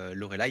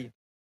Lorelai,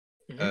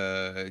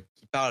 mhm,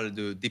 qui parlent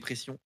de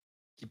dépression,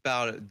 qui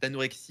parlent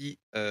d'anorexie,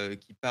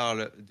 qui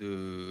parlent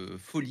de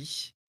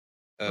folie,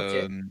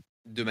 ok,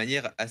 de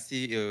manière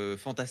assez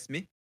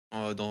fantasmée,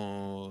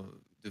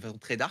 de façon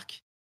très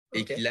dark,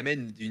 et ok. qui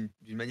l'amène d'une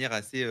manière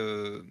assez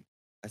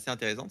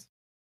intéressante.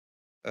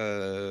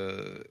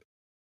 Euh,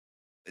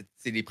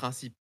 c'est les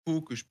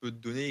principaux que je peux te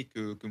donner et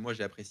que moi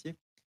j'ai apprécié.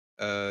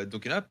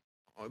 Donc il y en a,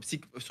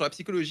 sur la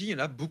psychologie, il y en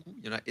a beaucoup,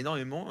 il y en a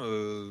énormément.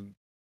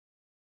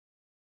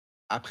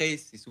 Après,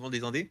 c'est souvent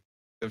des indés.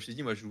 Comme je te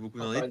dis, moi je joue beaucoup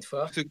Encore d'indés. une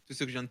fois. Tous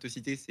ceux que je viens de te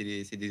citer, c'est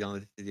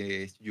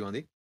des studios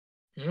indés.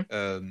 Mhm,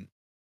 Euh,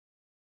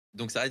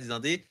 donc ça reste des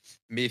indés.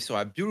 Mais sur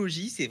la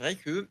biologie, c'est vrai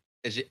que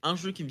j'ai un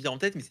jeu qui me vient en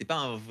tête, mais c'est pas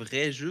un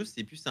vrai jeu,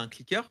 c'est plus un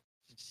clicker,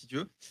 si tu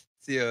veux.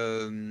 C'est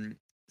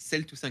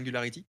Cell to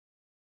Singularity,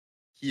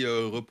 qui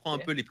reprend un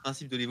ok, peu les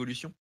principes de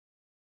l'évolution.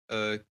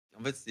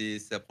 En fait,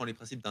 ça prend les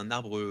principes d'un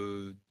arbre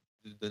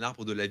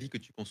de la vie que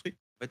tu construis.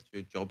 En fait,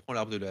 tu reprends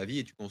l'arbre de la vie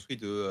et tu construis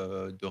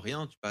de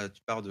rien. Tu pars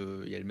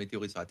il y a le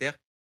météorite sur la Terre,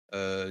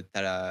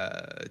 t'as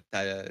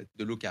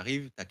de l'eau qui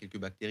arrive, tu as quelques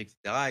bactéries,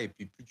 etc. Et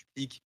puis, plus tu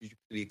cliques, plus tu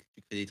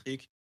crées des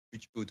trucs, plus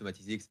tu peux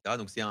automatiser, etc.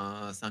 Donc, c'est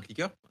un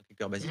clicker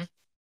mhm, basique,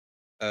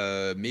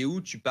 mais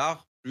où tu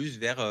pars plus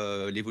vers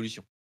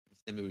l'évolution, le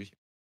système d'évolution.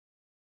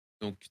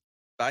 Donc,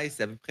 pareil,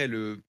 c'est à peu près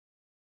le,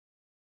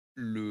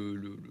 le,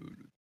 le-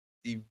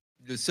 des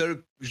le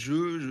seul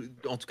jeu,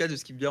 en tout cas de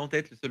ce qui me vient en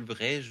tête, le seul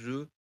vrai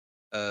jeu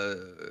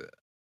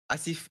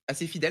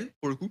assez fidèle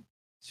pour le coup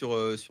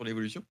sur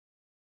l'évolution,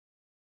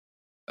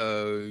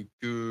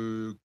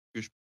 que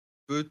je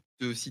peux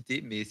te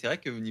citer. Mais c'est vrai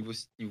que niveau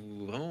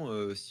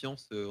vraiment,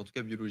 sciences, en tout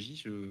cas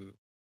biologie,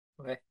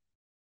 Ouais.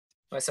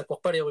 Ouais, ça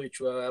court pas les rues,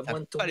 tu vois. À ça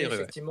moins de pas tomber les rues,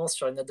 ouais. effectivement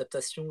sur une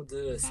adaptation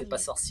de C'est pas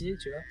sorcier,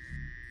 tu vois.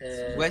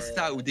 Ouais, c'est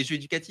ça, ou Euh, des jeux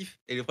éducatifs.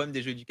 Et le problème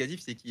des jeux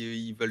éducatifs, c'est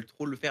qu'ils veulent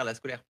trop le faire à la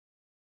scolaire.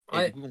 Et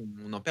du Ouais, coup,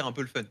 on en perd un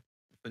peu le fun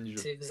du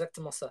jeu. c'est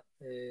exactement ça.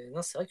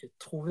 Non, c'est vrai que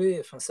trouver,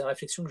 enfin, c'est la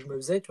réflexion que je me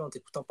faisais, tu vois, en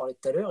t'écoutant parler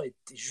tout à l'heure, et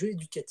des jeux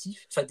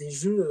éducatifs, enfin des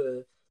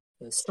jeux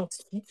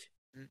scientifiques,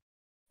 Mmh.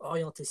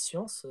 orientés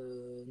sciences,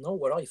 non,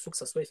 ou alors il faut que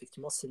ça soit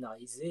effectivement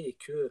scénarisé et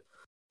que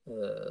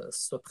ça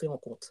soit pris en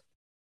compte.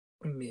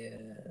 Mais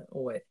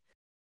ouais.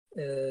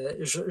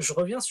 Je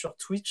reviens sur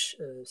Twitch.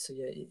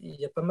 Il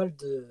y a pas mal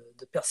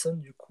de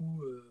personnes, du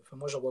coup, enfin,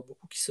 moi j'en vois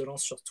beaucoup qui se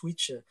lancent sur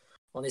Twitch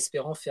en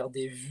espérant faire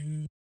des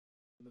vues,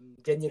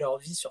 gagner leur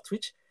vie sur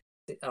Twitch.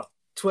 Alors,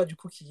 toi, du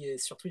coup, qui est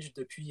sur Twitch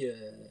depuis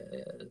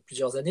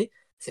plusieurs années,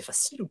 c'est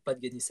facile ou pas de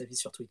gagner sa vie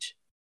sur Twitch?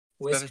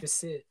 Ou C'est pas est-ce facile. que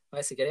c'est.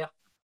 Ouais, c'est galère.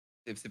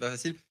 C'est pas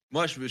facile.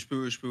 Moi, je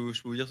peux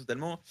vous dire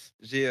totalement,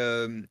 j'ai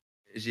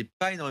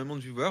pas énormément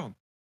de viewers.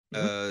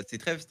 Mhm. C'est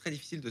très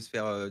difficile de se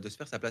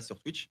faire sa place sur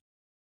Twitch.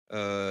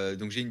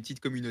 Donc j'ai une petite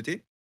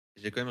communauté.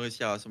 J'ai quand même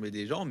réussi à rassembler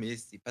des gens, mais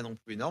c'est pas non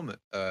plus énorme.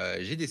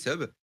 J'ai des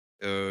subs.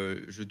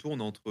 Je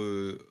tourne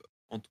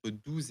entre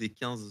 12 et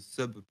 15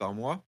 subs par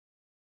mois.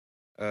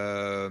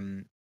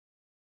 Hem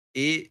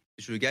Et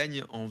je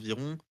gagne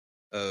environ,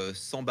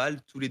 100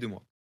 balles tous les 2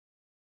 mois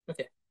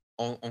Ok.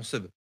 en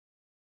sub,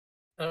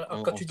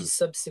 Alors, quand en tu dis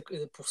sub. sub,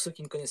 c'est pour ceux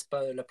qui ne connaissent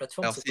pas la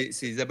plateforme, Alors c'est quoi?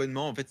 c'est des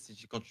abonnements, en fait,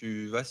 quand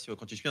tu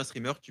suis un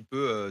streamer, tu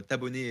peux,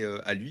 t'abonner,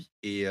 à lui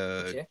et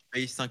Ok, tu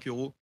payes 5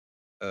 €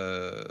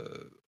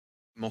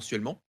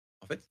 mensuellement,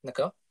 en fait,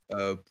 d'accord.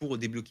 pour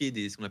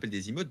débloquer ce qu'on appelle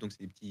des emotes. Donc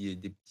c'est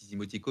des petits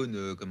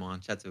émoticônes, comme un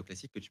chat,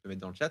 classique que tu peux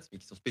mettre dans le chat, mais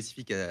qui sont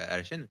spécifiques à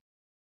la chaîne.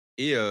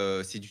 Et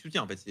c'est du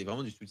soutien, en fait, c'est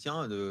vraiment du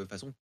soutien de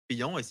façon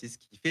payant et c'est ce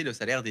qui fait le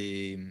salaire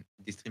des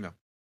streamers.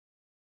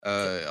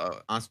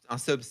 Ok, Un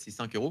sub, c'est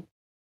 5 €.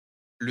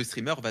 Le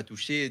streamer va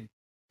toucher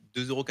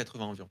 2,80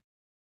 € environ.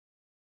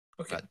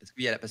 ok. Voilà, parce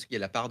qu'il y a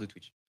la part de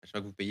Twitch. À chaque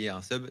fois que vous payez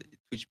un sub,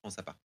 Twitch prend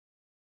sa part.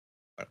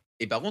 Voilà.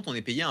 Et par contre, on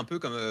est payé un peu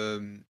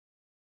comme,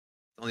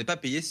 on n'est pas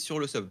payé sur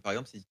le sub. Par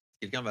exemple, si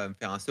quelqu'un va me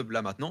faire un sub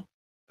là maintenant,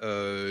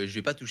 je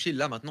vais pas toucher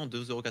là maintenant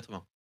 2,80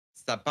 €.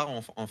 Ça part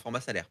en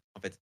format salaire, en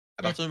fait.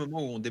 À Hum, partir du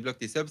moment où on débloque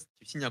tes subs,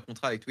 tu signes un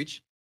contrat avec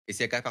Twitch et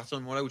c'est qu'à partir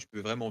du moment là où tu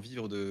peux vraiment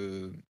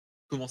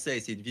commencer à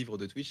essayer de vivre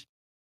de Twitch.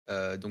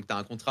 Donc tu as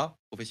un contrat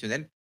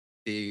professionnel.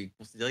 Tu es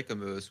considéré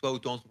comme, soit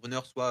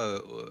auto-entrepreneur,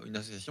 soit, une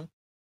association.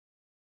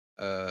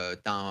 Tu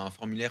as un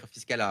formulaire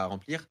fiscal à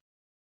remplir.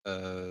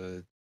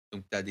 Heu,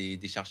 donc tu as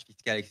des charges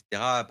fiscales et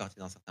cetera, à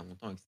partir d'un certain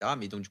montant et cetera.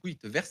 Mais donc du coup,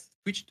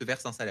 Twitch te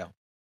verse un salaire.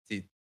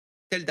 C'est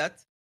telle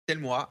date, tel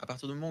mois, à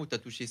partir du moment où tu as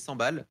touché 100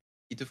 balles,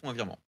 ils te font un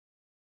virement.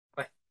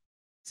 ouais.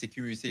 C'est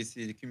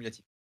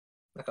cumulatif.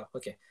 D'accord,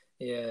 ok.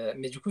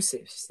 Mais du coup,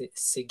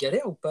 c'est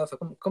galère ou pas? Enfin,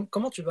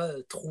 comment tu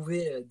vas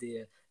trouver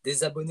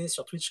des abonnés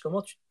sur Twitch?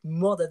 Comment tu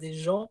demandes à des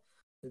gens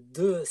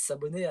de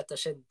s'abonner à ta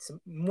chaîne?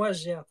 Moi,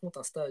 j'ai un compte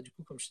Insta, du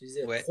coup, comme je te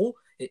disais, Ouais, pro,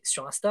 et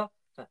sur Insta,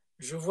 enfin,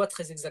 je vois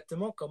très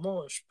exactement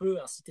comment je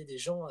peux inciter des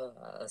gens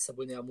à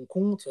s'abonner à mon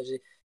compte. Enfin, j'ai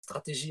une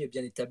stratégie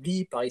bien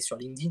établie, pareil sur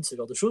LinkedIn, ce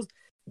genre de choses.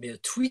 Mais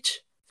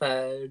Twitch,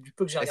 enfin, du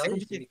peu que j'ai bah, c'est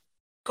regardé, je dis, compliqué. mais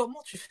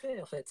comment tu fais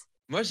en fait?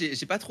 Moi,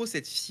 j'ai pas trop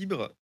cette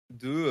fibre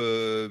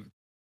de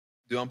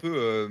un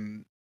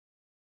peu,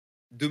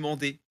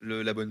 demander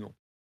l'abonnement.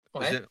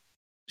 Ouais,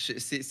 J'ai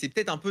c'est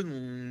peut-être un peu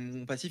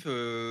mon passif,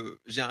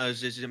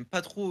 j'aime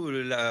pas trop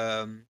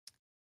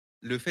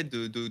le fait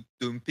de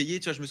me payer,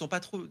 tu vois? Je me sens pas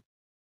trop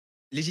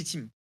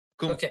légitime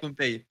ok. qu'on me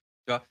paye, tu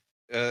vois?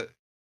 Heu,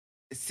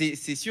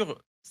 c'est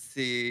sûr,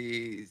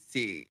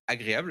 c'est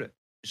agréable,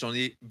 j'en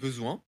ai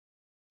besoin,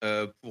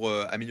 pour,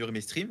 améliorer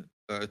mes streams.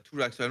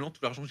 Actuellement,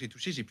 tout l'argent que j'ai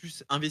touché, j'ai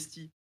plus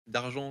investi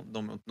d'argent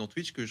dans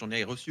Twitch que j'en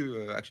ai reçu,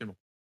 actuellement.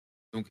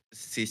 Donc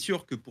c'est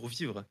sûr que pour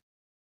vivre,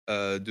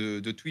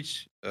 de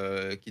Twitch,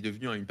 qui est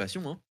devenu une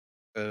passion,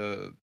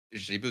 hein,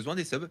 j'ai besoin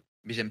des subs,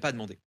 mais j'aime pas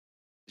demander.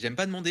 J'aime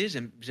pas demander,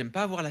 j'aime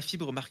pas avoir la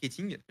fibre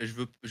marketing. Je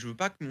veux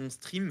pas que mon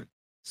stream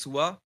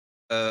soit,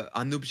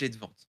 un objet de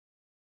vente.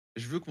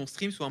 Je veux que mon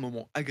stream soit un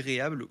moment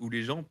agréable où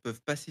les gens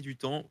peuvent passer du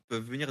temps,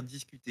 peuvent venir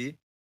discuter,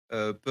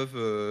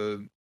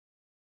 peuvent,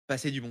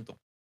 passer du bon temps.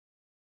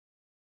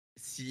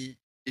 Si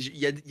il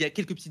y a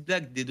quelques petites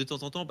blagues de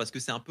temps en temps parce que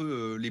c'est un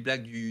peu, les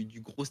blagues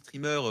du gros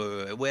streamer,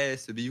 «Ouais,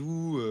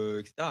 subez-vous»,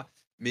 et cetera.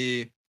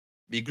 Mais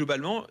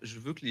globalement, je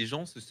veux que les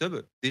gens se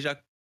sub,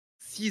 déjà,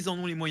 s'ils en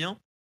ont les moyens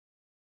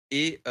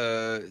et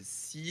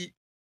si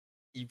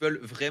ils veulent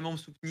vraiment me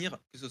soutenir,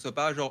 que ce soit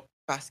pas genre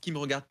parce qu'ils me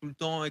regardent tout le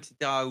temps et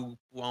cetera ou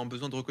pour un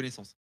besoin de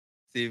reconnaissance.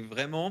 C'est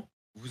vraiment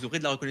vous aurez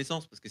de la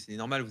reconnaissance parce que c'est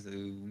normal, vous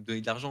me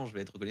donnez de l'argent, je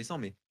vais être reconnaissant,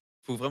 mais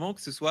il faut vraiment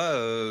que ce soit,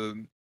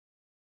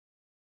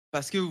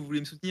 parce que vous voulez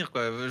me soutenir,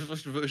 quoi.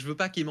 Je veux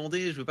pas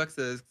quémander, je veux pas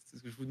que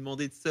je vous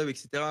demandez de sub et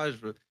cetera.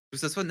 que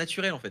ça soit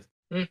naturel en fait.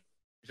 Mm.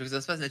 Je veux que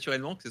ça se fasse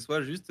naturellement, que ce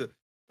soit juste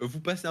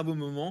vous passez un bon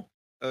moment.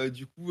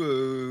 Du coup,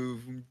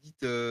 vous me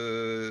dites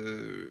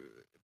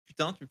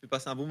putain, tu me fais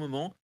passer un bon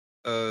moment.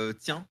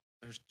 Tiens,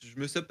 je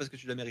me sub parce que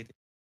tu l'as mérité.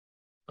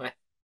 Ouais.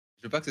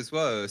 Je veux pas que ce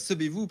soit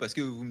subez-vous parce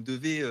que vous me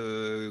devez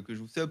que je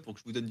vous sub pour que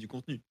je vous donne du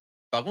contenu.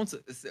 Par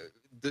contre,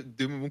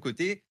 de mon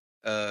côté,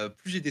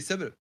 plus j'ai des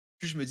subs,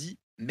 plus je me dis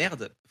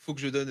merde, faut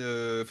que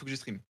je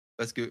stream.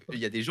 Parce qu'il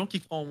y a des gens qui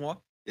croient en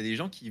moi, il y a des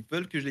gens qui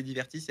veulent que je les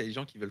divertisse, il y a des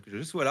gens qui veulent que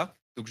je sois là.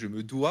 Donc je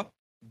me dois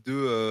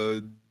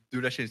de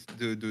lâcher,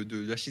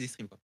 de lâcher des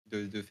streams, quoi,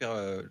 de faire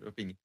le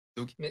ping.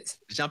 Donc Mais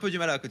j'ai un peu du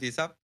mal à côté de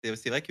ça.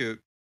 C'est vrai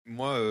que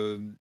moi,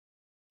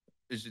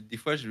 des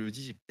fois, je me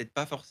dis, j'ai peut-être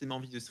pas forcément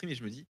envie de stream et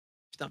je me dis,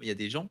 putain, mais il y a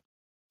des gens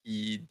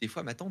qui, des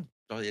fois, m'attendent.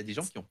 Genre, il y a des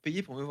gens qui ont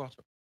payé pour me voir, tu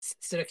vois.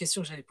 c'est la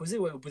question que j'allais poser.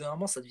 Ouais, au bout d'un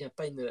moment, ça devient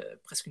pas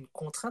presque une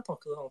contrainte,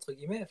 entre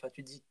guillemets. Enfin,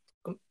 tu dis,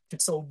 tu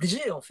te sens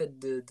obligé, en fait,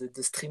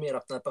 de streamer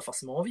alors que tu n'as pas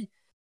forcément envie.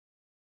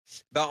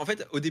 Bah, en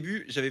fait, au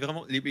début, j'avais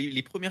vraiment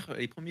les premières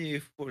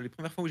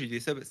fois où j'ai eu des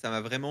subs, ça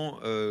m'a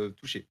vraiment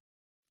touché.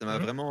 Ça m'a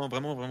Mhm.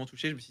 vraiment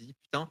touché. Je me suis dit,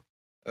 putain,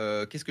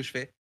 qu'est-ce que je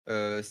fais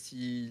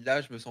si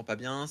là, je me sens pas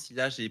bien, si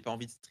là, j'ai pas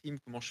envie de stream,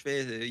 comment je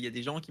fais? Il y a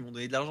des gens qui m'ont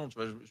donné de l'argent, tu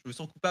vois. Je me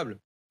sens coupable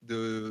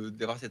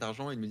d'avoir cet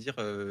argent et de me dire,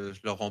 je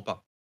leur rends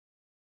pas.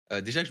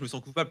 Déjà que je me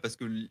sens coupable parce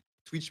que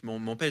Twitch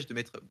m'empêche de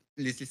mettre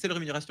les seules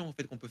rémunérations en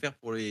fait qu'on peut faire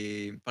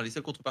enfin les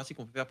seules contreparties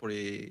qu'on peut faire pour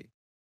les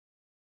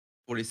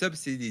subs,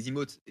 c'est des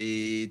emotes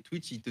et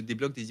Twitch, il te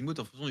débloque des emotes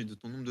en fonction de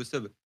ton nombre de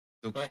subs.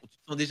 Donc Ouais. tu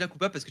te sens déjà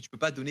coupable parce que tu peux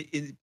pas donner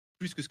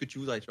plus que ce que tu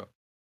voudrais, tu vois?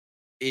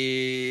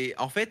 Et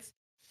en fait,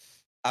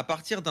 à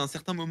partir d'un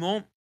certain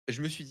moment,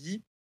 je me suis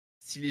dit: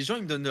 «Si les gens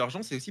ils me donnent de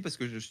l'argent, c'est aussi parce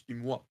que je suis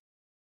moi.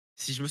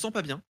 Si je me sens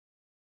pas bien,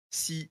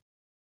 si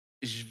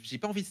j'ai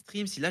pas envie de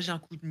stream, si là j'ai un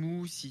coup de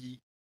mou,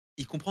 si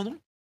ils comprendront».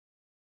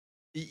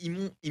 Ils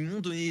m'ont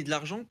donné de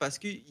l'argent parce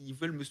qu'ils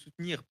veulent me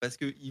soutenir, parce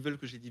qu'ils veulent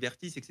que je les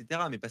divertisse et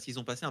cetera, mais parce qu'ils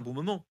ont passé un bon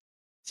moment.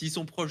 S'ils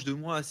sont proches de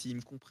moi, s'ils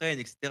me comprennent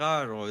et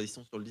cetera, genre, ils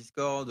sont sur le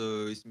Discord,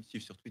 ils me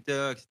suivent sur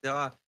Twitter et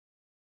cetera,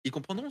 ils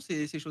comprendront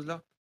ces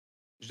choses-là.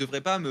 Je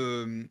devrais pas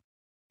me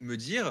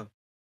dire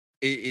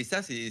et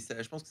ça, c'est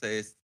ça je pense que ça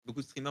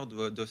beaucoup de streamers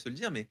doivent se le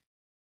dire, mais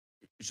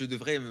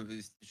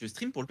je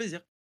stream pour le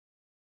plaisir.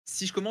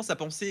 Si je commence à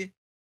penser,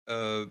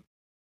 heu,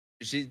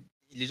 j'ai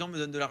les gens me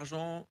donnent de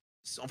l'argent,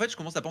 en fait, je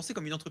commence à penser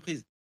comme une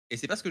entreprise et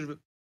c'est pas ce que je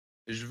veux.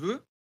 Je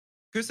veux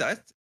que ça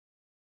reste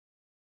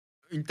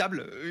une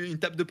table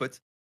de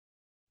potes.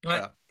 Ouais.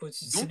 Voilà.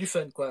 C'est du Donc,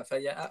 fun, quoi. Enfin,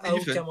 c'est du fun. à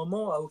aucun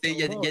moment, c'est Il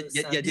y un a des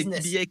petits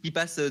business. billets qui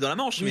passent dans la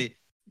manche, Oui.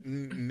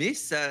 mais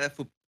ça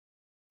faut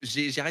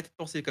j'ai arrêté de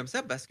penser comme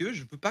ça parce que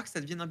je veux pas que ça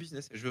devienne un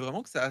business. Je veux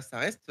vraiment que ça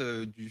reste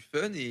du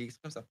fun et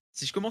c'est comme ça.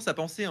 Si je commence à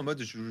penser en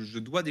mode je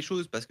dois des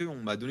choses parce qu'on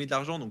m'a donné de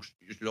l'argent donc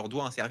je leur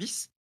dois un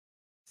service,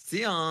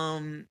 c'est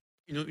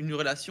une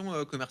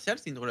relation commerciale,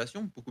 c'est une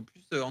relation beaucoup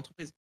plus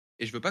entreprise.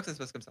 Et je veux pas que ça se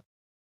passe comme ça.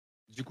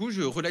 Du coup,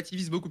 je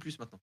relativise beaucoup plus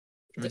maintenant.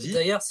 Je me dis,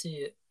 D'ailleurs,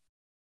 si.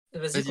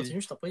 Vas-y, vas-y, vas-y.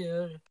 continue, je t'en prie.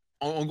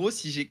 En gros,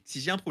 si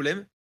j'ai un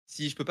problème,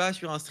 si je peux pas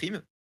assurer un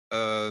stream,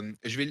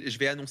 je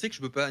vais annoncer que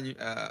je peux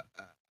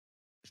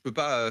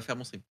pas faire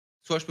mon stream.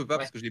 Soit je peux pas Ouais.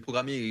 parce que je l'ai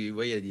programmé et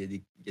ouais, il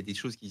y a des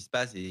choses qui se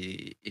passent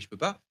et je peux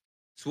pas.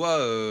 Soit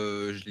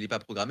je l'ai pas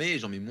programmé et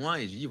j'en mets moins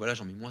et je dis voilà,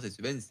 j'en mets moins cette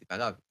semaine, c'est pas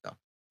grave. Ça.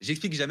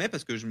 J'explique jamais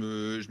parce que je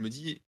me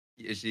dis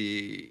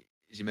j'ai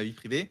ma vie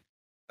privée,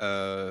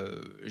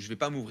 je vais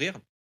pas m'ouvrir.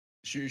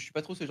 Je suis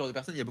pas trop ce genre de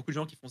personne. Il y a beaucoup de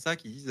gens qui font ça,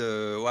 qui disent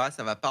ouais,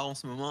 ça va pas en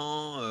ce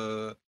moment,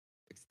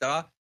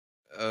 etc.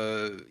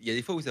 Il y a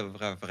des fois où ça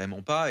va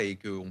vraiment pas et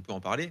qu'on peut en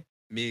parler.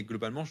 Mais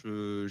globalement,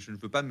 je ne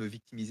veux pas me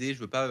victimiser, je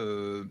veux pas,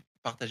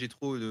 partager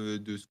trop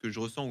de ce que je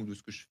ressens ou de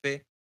ce que je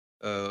fais,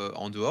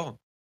 en dehors.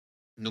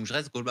 Donc je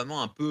reste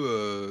globalement un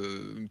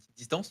peu, une petite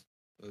distance,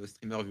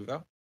 streamer viewer,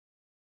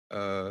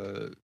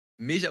 heu,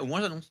 mais au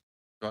moins j'annonce,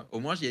 tu vois? Au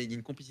moins il y a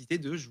une complicité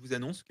de je vous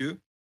annonce que,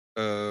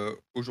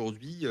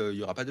 aujourd'hui, il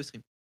y aura pas de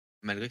stream,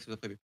 malgré que ce soit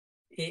prévu.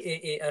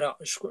 Et alors,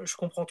 je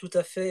comprends tout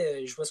à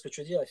fait, et je vois ce que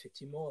tu veux dire,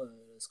 effectivement,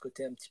 ce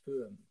côté un petit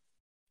peu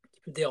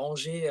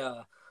dérangé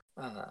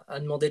à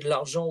demander de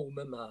l'argent ou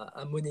même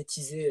à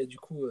monétiser du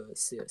coup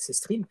ces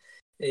streams.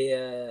 Et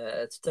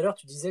tout à l'heure,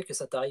 tu disais que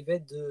ça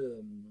t'arrivait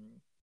de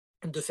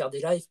faire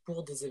des lives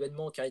pour des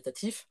événements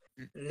caritatifs.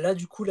 Mmh. Là,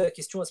 du coup, la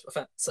question,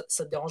 enfin, ça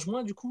te dérange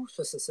moins, du coup,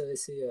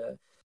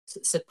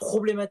 cette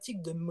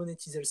problématique de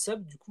monétiser le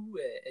sub, du coup,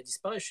 elle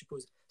disparaît, je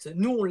suppose.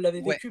 Nous, on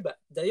l'avait Ouais, vécu. Bah,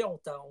 d'ailleurs,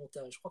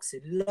 je crois que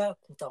c'est là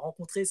qu'on t'a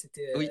rencontré.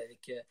 C'était oui,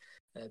 avec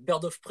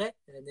Bird of Prey,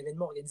 un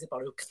événement organisé par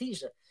le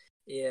CRIJ.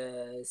 Et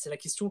c'est la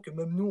question que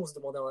même nous, on se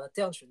demandait en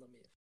interne. Je fais, non,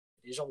 mais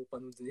les gens vont pas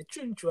nous donner de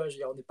thunes, tu vois. Je veux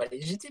dire, on n'est pas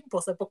légitime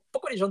pour ça.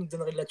 Pourquoi les gens nous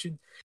donneraient de la thune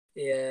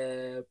et,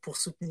 pour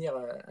soutenir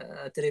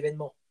un tel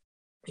événement?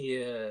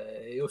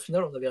 Et au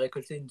final, on avait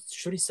récolté une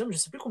jolie somme. Je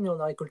sais plus combien on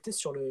a récolté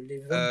sur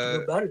l'event heu,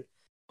 global.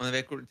 on avait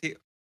récolté,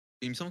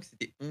 il me semble que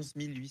c'était 11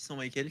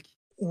 800 et quelques,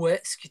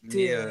 Ouais,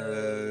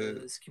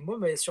 mais ce qui moi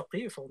m'avait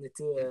surpris. Enfin,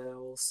 mmh,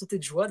 on sautait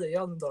de joie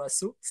d'ailleurs dans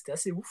l'assaut. C'était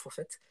assez ouf en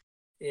fait.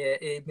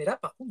 Mais là,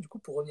 par contre, du coup,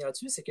 pour revenir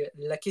là-dessus, c'est que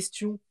la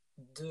question.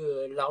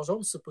 de l'argent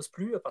ne se pose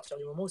plus à partir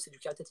du moment où c'est du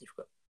caritatif,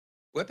 quoi.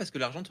 Ouais, parce que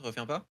l'argent ne te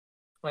revient pas.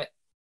 Ouais.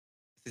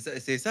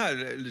 C'est ça,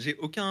 j'ai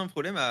aucun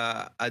problème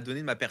à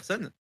donner de ma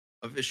personne.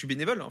 En fait, je suis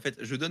bénévole, en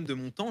fait. Je donne de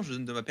mon temps, je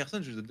donne de ma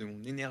personne, je donne de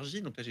mon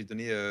énergie. Donc là, j'ai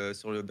donné,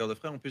 sur le beurre de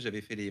frère, en plus,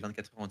 j'avais fait les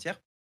 24 heures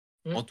entières.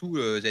 Mmh. En tout,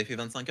 j'avais fait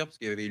 25 heures parce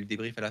qu'il y avait eu le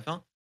débrief à la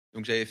fin.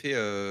 Donc j'avais fait,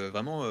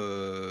 vraiment,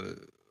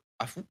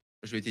 à fond.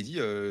 Je lui ai dit,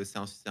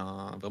 c'est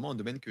vraiment un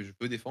domaine que je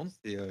veux défendre,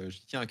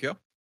 j'y tiens à cœur.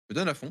 Je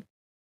donne à fond.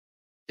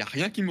 Il y a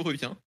rien qui me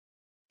revient.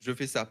 Je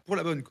fais ça pour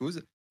la bonne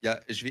cause.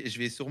 Je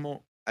vais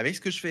sûrement, avec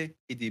ce que je fais,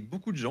 aider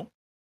beaucoup de gens.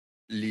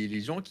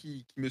 Les gens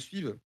qui me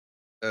suivent,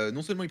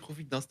 non seulement ils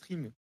profitent d'un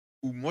stream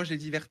où moi je les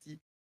divertis,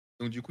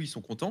 donc du coup ils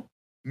sont contents,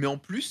 mais en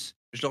plus,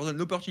 je leur donne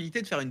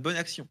l'opportunité de faire une bonne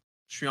action.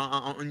 Je suis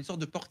une sorte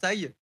de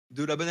portail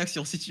de la bonne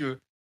action, si tu veux.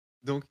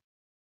 Donc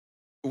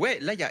ouais,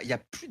 là, il y a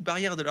plus de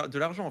barrière de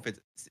l'argent, en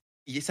fait.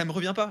 Ça me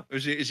revient pas.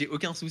 J'ai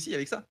aucun souci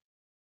avec ça,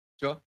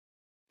 tu vois?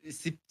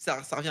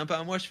 Ça revient pas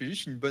à moi, je fais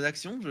juste une bonne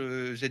action,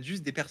 j'aide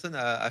juste des personnes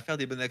à faire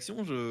des bonnes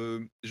actions,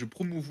 je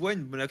promouvois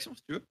une bonne action,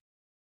 si tu veux,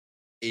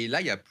 et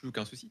là, il y a plus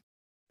aucun souci.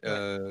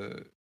 Ouais.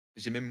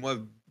 J'ai même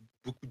moi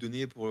beaucoup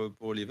donné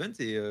pour l'event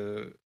et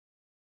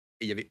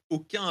il y avait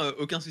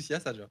aucun souci à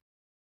ça, déjà.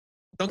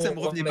 Tant que ça me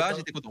Pour revenait remettre pas, dans...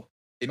 j'étais content,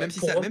 et ouais,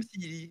 même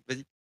si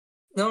vas-y.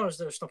 Non,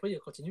 je t'en prie,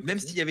 continue, Même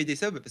continue. s'il y avait des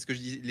subs, parce que je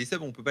dis les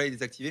subs, on peut pas les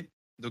désactiver.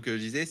 Donc, je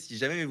disais: «Si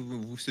jamais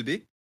vous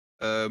subez,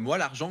 moi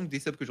l'argent des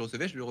subs que je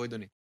recevais, je le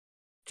redonnais».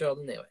 Tu leur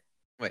donnais, ouais.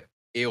 Ouais,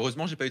 et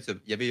heureusement, j'ai pas eu de sub.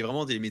 Il y avait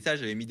vraiment des messages,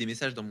 j'avais mis des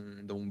messages dans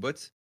mon bot,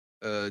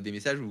 des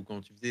messages où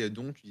quand tu faisais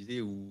don, tu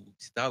disais, ou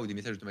et cetera, ou des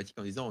messages automatiques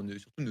en disant: «Ne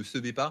surtout ne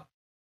subez pas».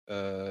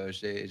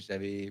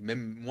 J'avais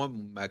même moi,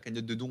 ma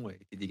cagnotte de dons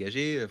était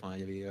dégagée, enfin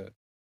il y avait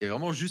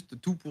vraiment juste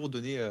tout pour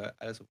donner, à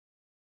l'asso.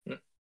 Mmh.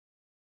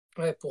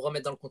 Ouais, pour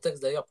remettre dans le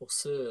contexte d'ailleurs, pour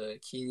ceux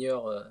qui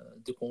ignorent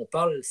de quoi on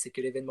parle, c'est que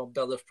l'événement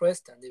Bird of Prey,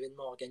 c'est un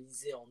événement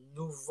organisé en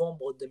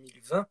novembre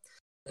 2020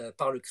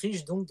 par le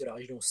CRIJ, donc de la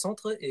région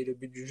centre, et le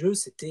but du jeu,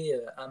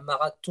 c'était un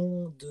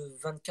marathon de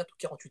 24 ou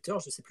 48 heures,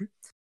 je sais plus,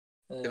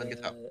 C'était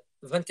 24 heures.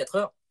 24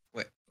 heures,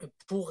 Ouais.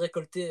 pour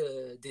récolter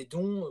des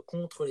dons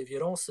contre les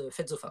violences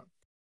faites aux femmes.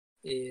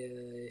 Et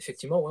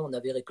effectivement, ouais, on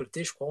avait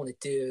récolté, je crois, on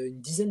était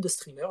une dizaine de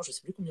streamers, je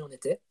sais plus combien on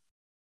était.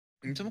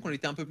 Il me semble qu'on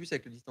était un peu plus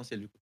avec le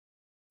distanciel, du coup.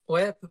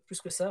 Ouais, un peu plus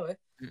que ça, ouais.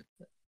 Mmh.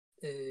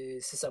 Et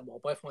c'est ça, bon,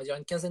 bref, on va dire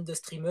une quinzaine de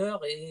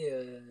streamers, et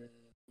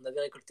on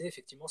avait récolté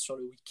effectivement sur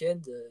le week-end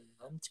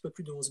un petit peu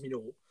plus de 11 000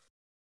 euros.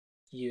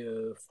 Qui,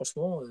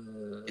 franchement,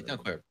 C'était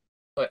incroyable.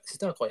 ouais,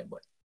 c'était incroyable,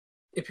 ouais.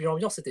 Et puis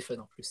l'ambiance était fun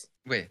en plus.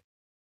 Ouais,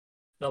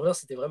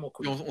 L'ambiance était vraiment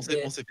puis cool. on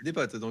s'est fait des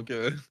potes, donc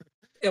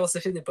Et on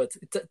s'est fait des potes.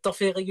 T'en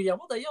fais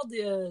régulièrement d'ailleurs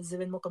des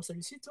événements comme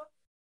celui-ci, toi?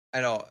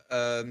 alors,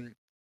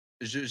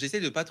 j'essaie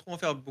de pas trop en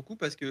faire beaucoup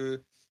parce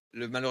que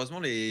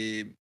malheureusement,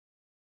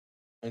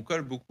 on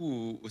colle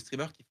beaucoup aux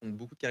streamers qui font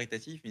beaucoup de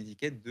caritatifs, une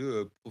étiquette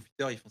de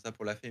profiteurs, ils font ça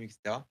pour la fame, etc.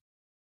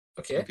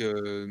 Ok.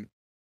 Donc,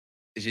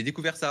 j'ai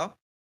découvert ça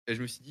et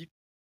je me suis dit,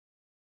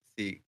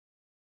 c'est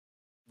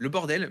le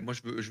bordel. Moi,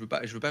 je veux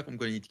pas qu'on me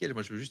colle une étiquette.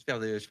 Moi, je veux juste faire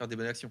des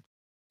bonnes actions.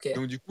 Ok.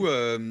 Donc, du coup,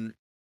 je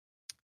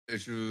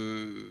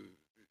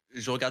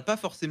je regarde pas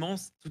forcément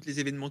tous les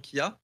événements qu'il y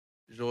a.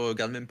 Je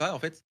regarde même pas, en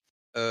fait.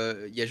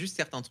 Il y a juste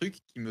certains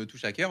trucs qui me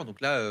touchent à cœur.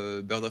 Donc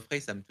là, Bird of Prey,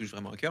 ça me touche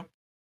vraiment à cœur.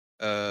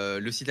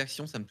 Le site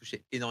d'action, ça me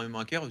touchait énormément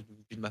à cœur, vu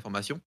de ma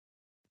formation,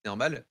 c'est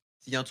normal.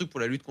 S'il y a un truc pour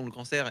la lutte contre le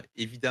cancer,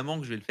 évidemment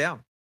que je vais le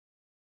faire.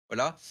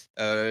 Voilà.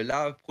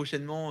 Là,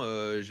 prochainement,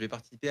 je vais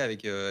participer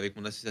avec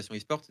mon association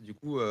e-sport, du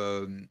coup,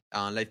 à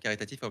un live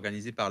caritatif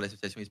organisé par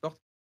l'association e-sport,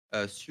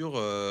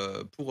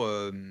 pour,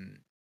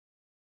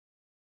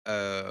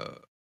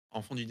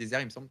 enfants du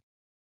désert, il me semble.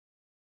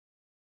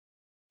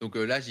 Donc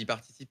là, j'y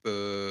participe,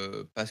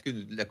 parce que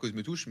la cause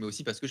me touche, mais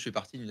aussi parce que je fais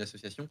partie d'une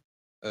association,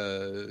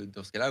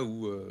 dans ce cas-là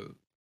où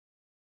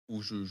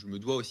je me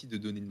dois aussi de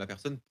donner de ma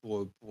personne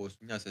pour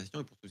soutenir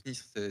l'association et pour soutenir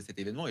cet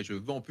événement, et je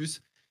veux en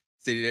plus,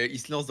 ils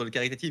se lancent dans le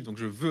caritatif, donc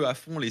je veux à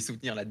fond les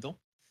soutenir là-dedans,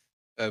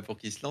 pour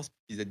qu'ils se lancent,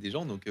 pour qu'ils aident des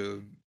gens, donc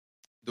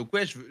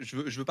ouais,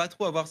 je veux pas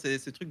trop avoir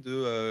ce truc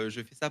de,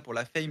 je fais ça pour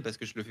la fame, parce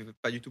que je le fais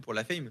pas du tout pour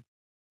la fame.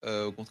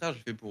 Au contraire, je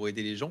le fais pour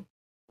aider les gens,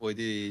 pour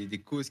aider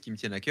des causes qui me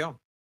tiennent à cœur.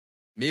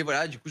 Mais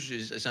voilà, du coup, j'ai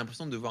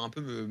l'impression de devoir un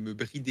peu me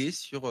brider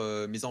sur,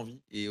 mes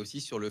envies, et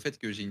aussi sur le fait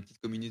que j'ai une petite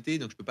communauté,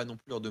 donc je peux pas non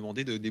plus leur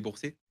demander de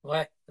débourser.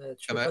 Ouais,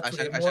 tu Comme peux pas tous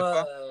les à chaque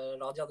mois fois.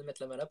 leur dire de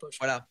mettre la main à la poche,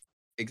 quoi. Voilà,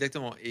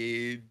 exactement,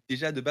 et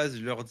déjà de base,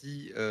 je leur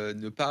dis, de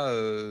ne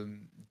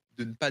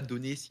pas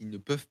donner s'ils ne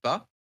peuvent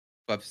pas.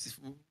 Enfin,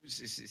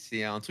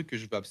 c'est un truc que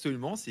je veux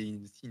absolument,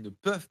 s'ils ne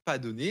peuvent pas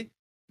donner,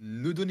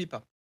 ne donnez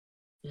pas.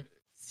 Mm.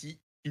 Si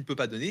tu ne peux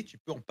pas donner, tu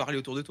peux en parler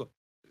autour de toi.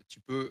 Tu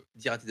peux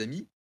dire à tes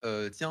amis,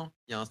 «Tiens,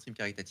 il y a un stream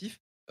caritatif,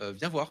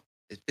 viens voir,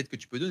 et peut-être que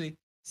tu peux donner».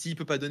 S'il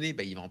peut pas donner,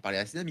 bah, il va en parler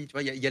à ses amis, tu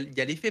vois? Il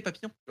y a l'effet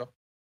papillon, tu vois?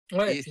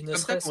 Ouais, et Et puis c'est comme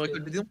ça qu'on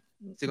récolte des dons.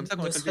 C'est comme ça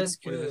qu'on ne récolte des dons serait-ce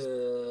que pour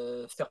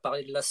les assos. faire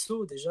parler de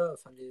l'assaut déjà,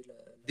 enfin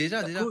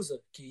Déjà, la déjà. cause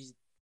qui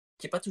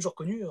est pas toujours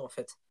connue en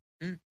fait.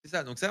 C'est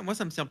ça, donc ça, moi,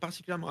 ça me tient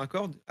particulièrement à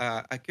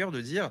cœur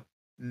de dire: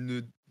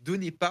 «Ne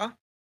donnez pas,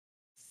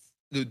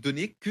 ne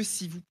donnez que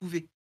si vous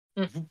pouvez».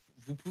 Mmh.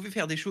 vous pouvez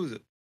faire des choses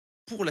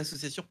pour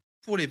l'association,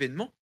 pour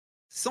l'événement,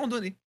 sans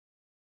donner.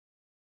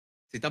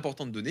 C'est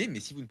important de donner, mais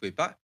si vous ne pouvez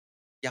pas,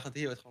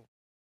 gardez votre argent.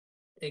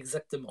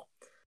 Exactement.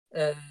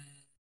 Heu,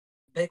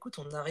 Bah, écoute,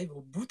 on arrive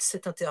au bout de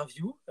cette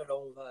interview.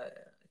 Alors on va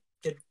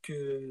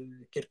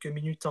quelques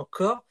minutes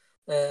encore.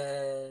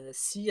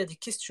 S'il y a des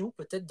questions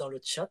peut-être dans le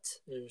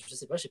chat, je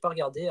sais pas, j'ai pas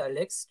regardé.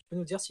 Alex, tu peux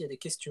nous dire s'il y a des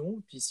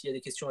questions? Puis s'il y a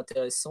des questions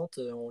intéressantes,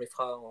 on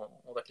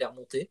va te les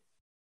remonter.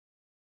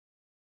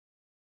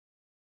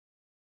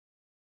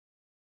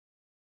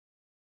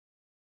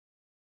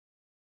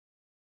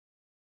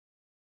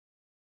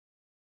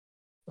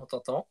 On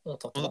t'entend, on De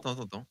t'entend. temps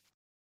en temps.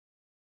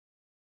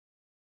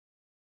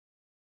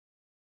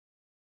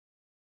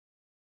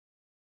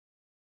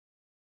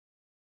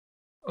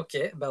 OK,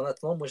 bah,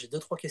 maintenant, moi j'ai deux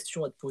trois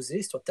questions à te poser,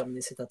 histoire de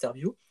terminer cette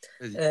interview.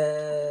 Vas-y.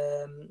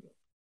 Hem,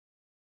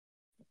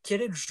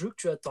 Quel est le jeu que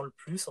tu attends le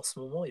plus en ce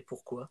moment et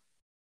pourquoi?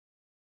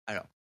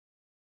 Alors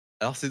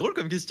alors c'est drôle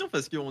comme question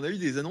parce qu'on a eu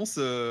des annonces,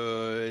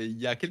 il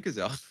y a quelques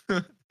heures.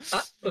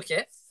 Ah, OK,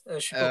 je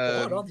suis pas au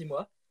courant, alors Hem,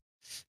 dis-moi?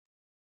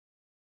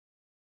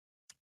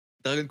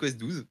 Dragon Quest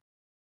 12.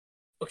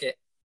 OK,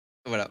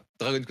 Voilà,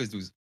 Dragon Quest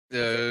 12. OK,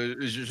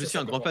 Je tout suis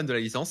un grand fan simplement. de la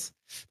licence.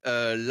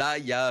 Là,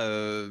 il y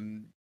a,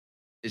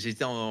 j'ai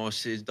été dans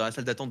la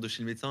salle d'attente de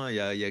chez le médecin il y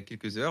a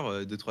quelques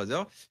heures, 2-3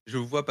 heures. Je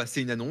vois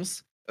passer une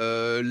annonce,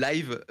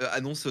 live,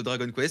 annonce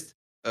Dragon Quest,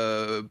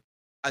 heu,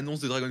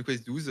 annonce de Dragon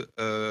Quest 12,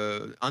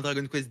 un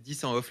Dragon Quest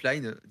 10 en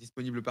offline,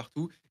 disponible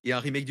partout et un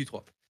remake du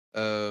 3.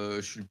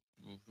 Je suis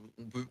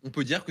on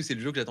peut dire que c'est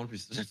le jeu que j'attends le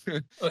plus.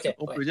 OK,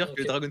 On ouais, peut dire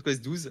que OK. Dragon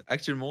Quest 12,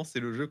 actuellement, c'est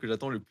le jeu que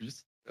j'attends le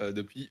plus,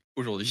 depuis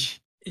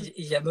aujourd'hui.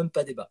 Il y a même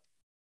pas débat.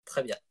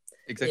 Très bien.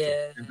 Et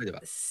Exactement, même pas débat.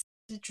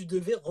 si tu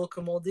devais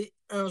recommander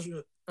un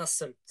jeu, un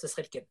seul, ce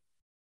serait lequel?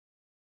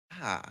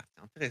 Ah,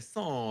 c'est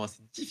intéressant,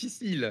 c'est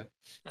difficile.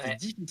 C'est Ouais,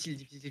 difficile,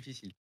 difficile,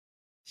 difficile.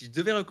 Si je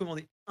devais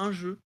recommander un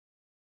jeu,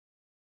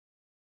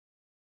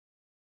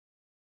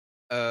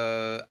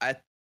 à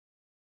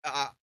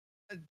à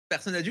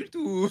personne adulte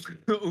ou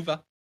ou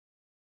pas?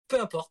 peu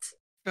importe.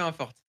 Peu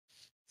importe,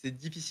 c'est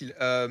difficile.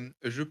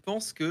 Je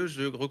pense que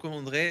je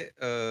recommanderais,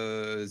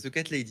 The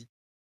Cat Lady,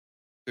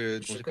 dont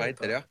Je j'ai connais parlé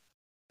tout à pas. l'heure.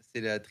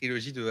 C'est la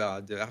trilogie de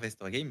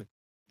Harvester Game.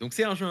 Donc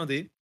c'est un jeu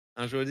indé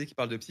qui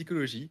parle de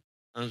psychologie,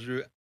 un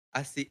jeu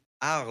assez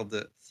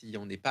hard si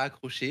on n'est pas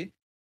accroché,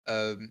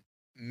 hem,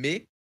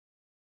 mais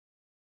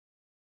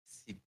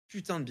c'est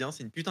putain de bien,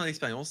 c'est une putain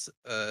d'expérience,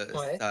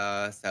 Ouais,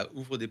 ça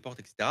ouvre des portes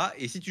et cetera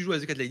et si tu joues à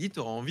The Cat Lady, tu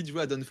auras envie de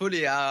jouer à Dawnfall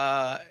et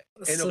à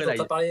Hell ce or dont tu as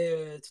Elite.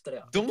 parlé tout à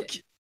l'heure. OK,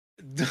 Donc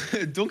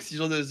donc si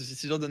j'en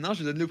donne un,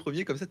 je donne le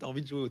premier comme ça tu as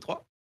envie de jouer aux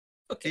 3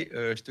 OK. et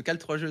je te cale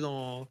 3 jeux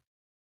dans le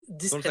sacoche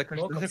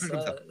Discrètement, comme comme ça,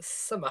 ça.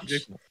 ça marche.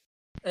 Exactement.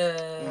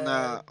 On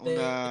a, on Ben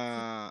écoute,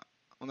 a,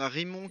 on a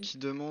Raymond qui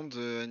demande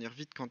à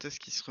Nirvit quand est-ce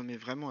qu'il se remet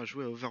vraiment à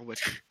jouer à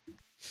Overwatch.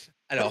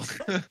 Alors,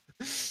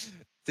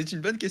 c'est une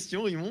bonne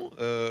question Raymond,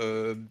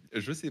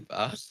 je sais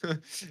pas.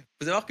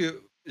 Faut savoir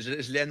que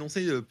je l'ai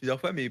annoncé, plusieurs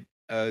fois mais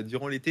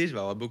durant l'été, je vais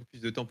avoir beaucoup plus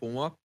de temps pour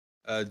moi.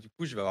 Du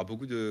coup, je vais avoir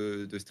beaucoup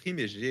de streams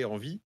et j'ai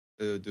envie,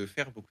 de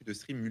faire beaucoup de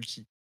streams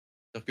multi.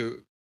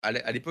 C'est-à-dire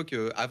qu'à l'époque,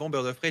 avant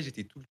Bird of Prey,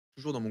 j'étais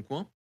toujours dans mon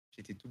coin.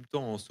 J'étais tout le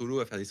temps en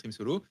solo à faire des streams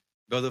solo.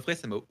 Bird of Prey,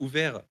 ça m'a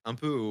ouvert un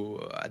peu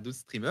à d'autres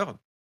streamers,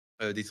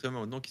 des streamers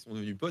maintenant qui sont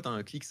devenus potes,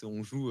 hein. Clix,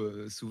 on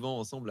joue, souvent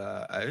ensemble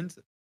à Hunt.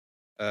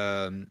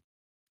 Hem,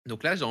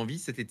 donc là, j'ai envie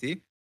cet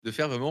été de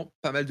faire vraiment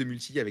pas mal de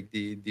multi avec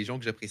des gens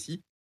que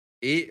j'apprécie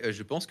et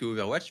je pense que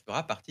Overwatch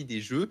fera partie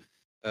des jeux,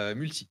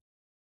 multi.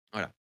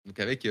 Voilà. Donc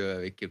avec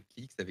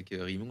Clix, avec,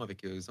 Rimon,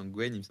 avec,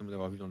 Zangwen, il me semble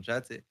l'avoir vu dans le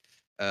chat et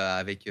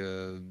avec,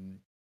 plein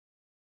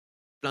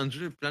de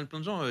jeux, plein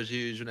de gens,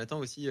 j'ai Jonathan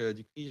aussi,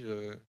 du Crige,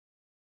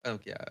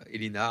 donc il y a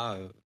Elena,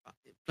 enfin,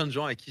 il y a plein de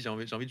gens avec qui j'ai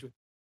envie de jouer.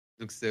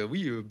 Donc c'est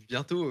oui,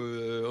 bientôt,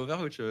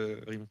 Overwatch,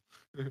 Rimon.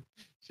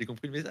 J'ai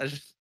compris le message.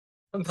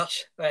 ça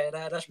marche. Ouais,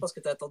 là, je pense que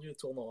tu as attendu le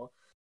tournant, hein.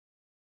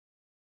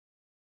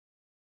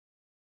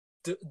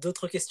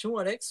 D'autres questions,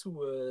 Alex,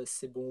 ou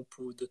c'est bon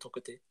de ton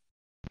côté?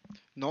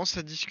 Non,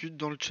 ça discute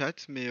dans le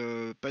chat, mais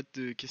pas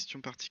de questions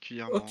OK,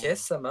 particulièrement.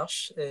 ça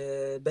marche.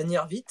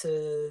 Nirvit,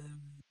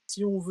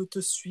 si on veut te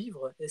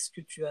suivre, est-ce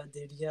que tu as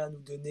des liens à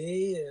nous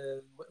donner?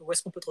 Où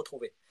est-ce qu'on peut te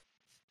retrouver?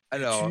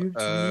 Alors, YouTube,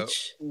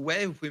 Twitch?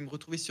 ouais, vous pouvez me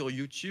retrouver sur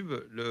YouTube.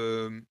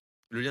 Le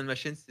lien de ma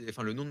chaîne,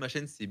 le nom de ma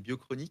chaîne, c'est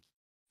Biochronique.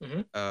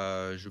 Mmh.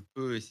 Je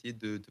peux essayer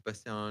de te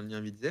passer un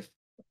lien vite.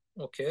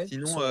 OK, de toute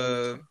Sinon, façon,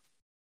 on mettra.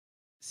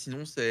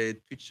 sinon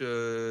c'est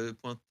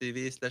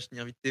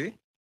twitch.tv/nirvittv,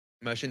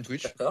 ma chaîne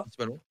Twitch D'accord,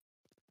 principalement.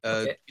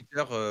 OK.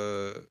 Twitter,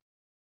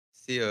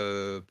 c'est,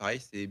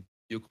 pareil, c'est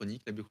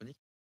Biochronique, la Biochronique.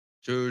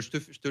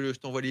 Je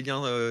t'envoie les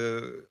liens,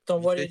 vite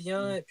T'envoies les fait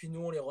liens si et puis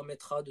nous, on les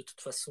remettra de toute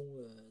façon,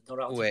 dans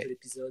l'article de ouais.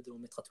 l'épisode, on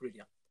mettra tous les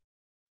liens.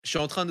 Je suis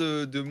en train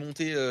de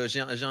monter, j'ai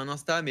un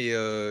Insta mais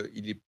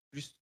il est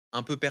plus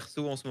un peu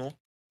perso en ce moment.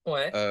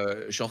 Ouais,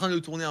 Je suis en train de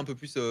le tourner un peu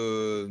plus,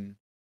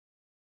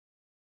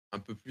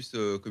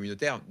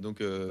 communautaire donc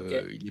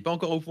OK, il est pas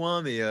encore au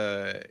point mais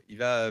il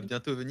va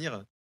bientôt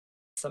venir.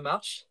 ça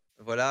marche.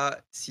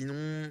 Voilà.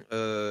 Sinon,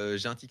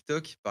 j'ai un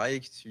TikTok,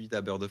 pareil, celui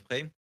d'à Bird of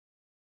Prey.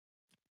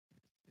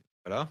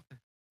 Voilà,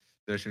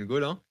 de la chaîne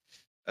Gaule, hein.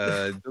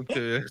 Donc,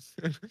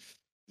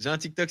 j'ai un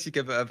TikTok sur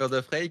à Bird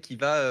of Prey qui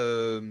va,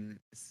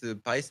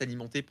 pareil,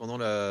 s'alimenter pendant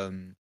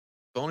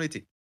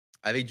l'été,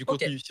 avec du Ok,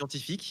 contenu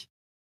scientifique,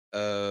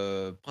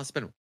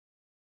 principalement.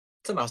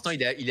 ça Pour l'instant,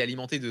 marche. il est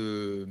alimenté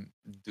de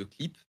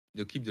clips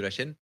de la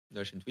chaîne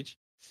Twitch,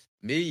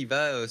 mais il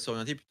va,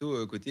 s'orienter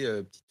plutôt, côté,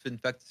 petite fun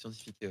fact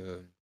scientifique,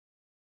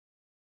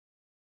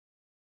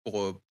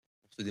 pour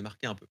se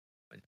démarquer un peu,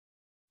 on va dire.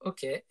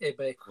 Ok, et ben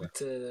Voilà. écoute,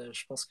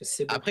 je pense que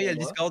c'est bon Après, il y a pour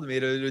le moi. Discord, mais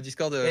le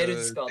Discord, Et le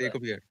Discord, c'est ouais,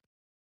 compliqué.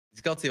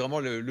 Discord, c'est vraiment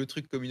le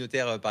truc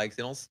communautaire, par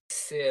excellence.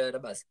 c'est la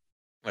base.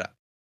 Voilà.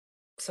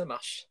 Ça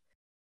marche.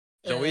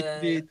 J'ai envoyé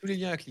Euh, tous les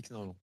liens à Clix,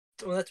 normalement.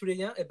 on a tous les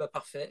liens, et ben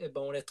parfait. Et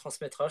ben on les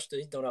transmettra. Je te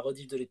dis dans la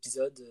rediff de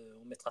l'épisode,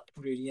 on mettra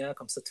tous les liens,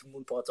 comme ça tout le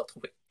monde pourra te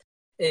retrouver.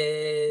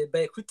 Et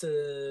ben écoute,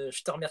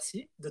 je te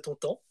remercie de ton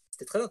temps.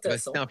 C'était très Bah, c'était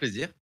intéressant. un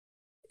plaisir.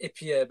 Et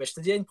puis ben, je te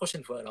dis à une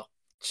prochaine fois alors.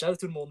 Ciao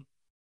tout le monde.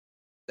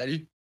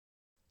 Salut!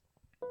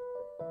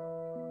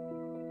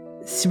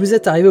 Si vous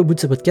êtes arrivé au bout de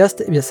ce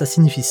podcast, eh bien ça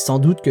signifie sans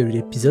doute que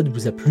l'épisode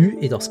vous a plu,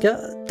 et dans ce cas,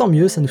 tant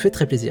mieux, ça nous fait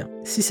très plaisir.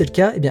 Si c'est le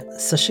cas, eh bien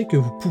sachez que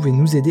vous pouvez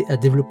nous aider à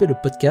développer le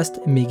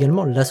podcast, mais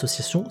également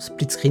l'association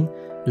Split Screen,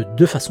 de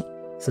deux façons.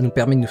 Ça nous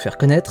permet de nous faire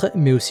connaître,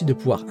 mais aussi de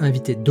pouvoir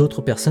inviter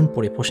d'autres personnes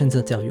pour les prochaines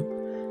interviews.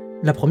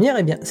 La première,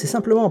 eh bien, c'est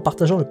simplement en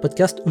partageant le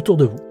podcast autour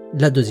de vous.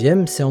 La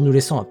deuxième, c'est en nous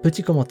laissant un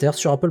petit commentaire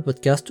sur Apple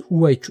Podcast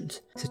ou iTunes.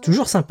 C'est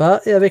toujours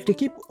sympa, et avec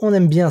l'équipe, on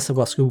aime bien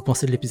savoir ce que vous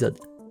pensez de l'épisode.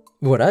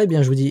 Voilà, et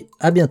bien je vous dis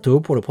à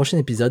bientôt pour le prochain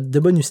épisode de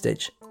Bonus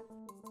Stage.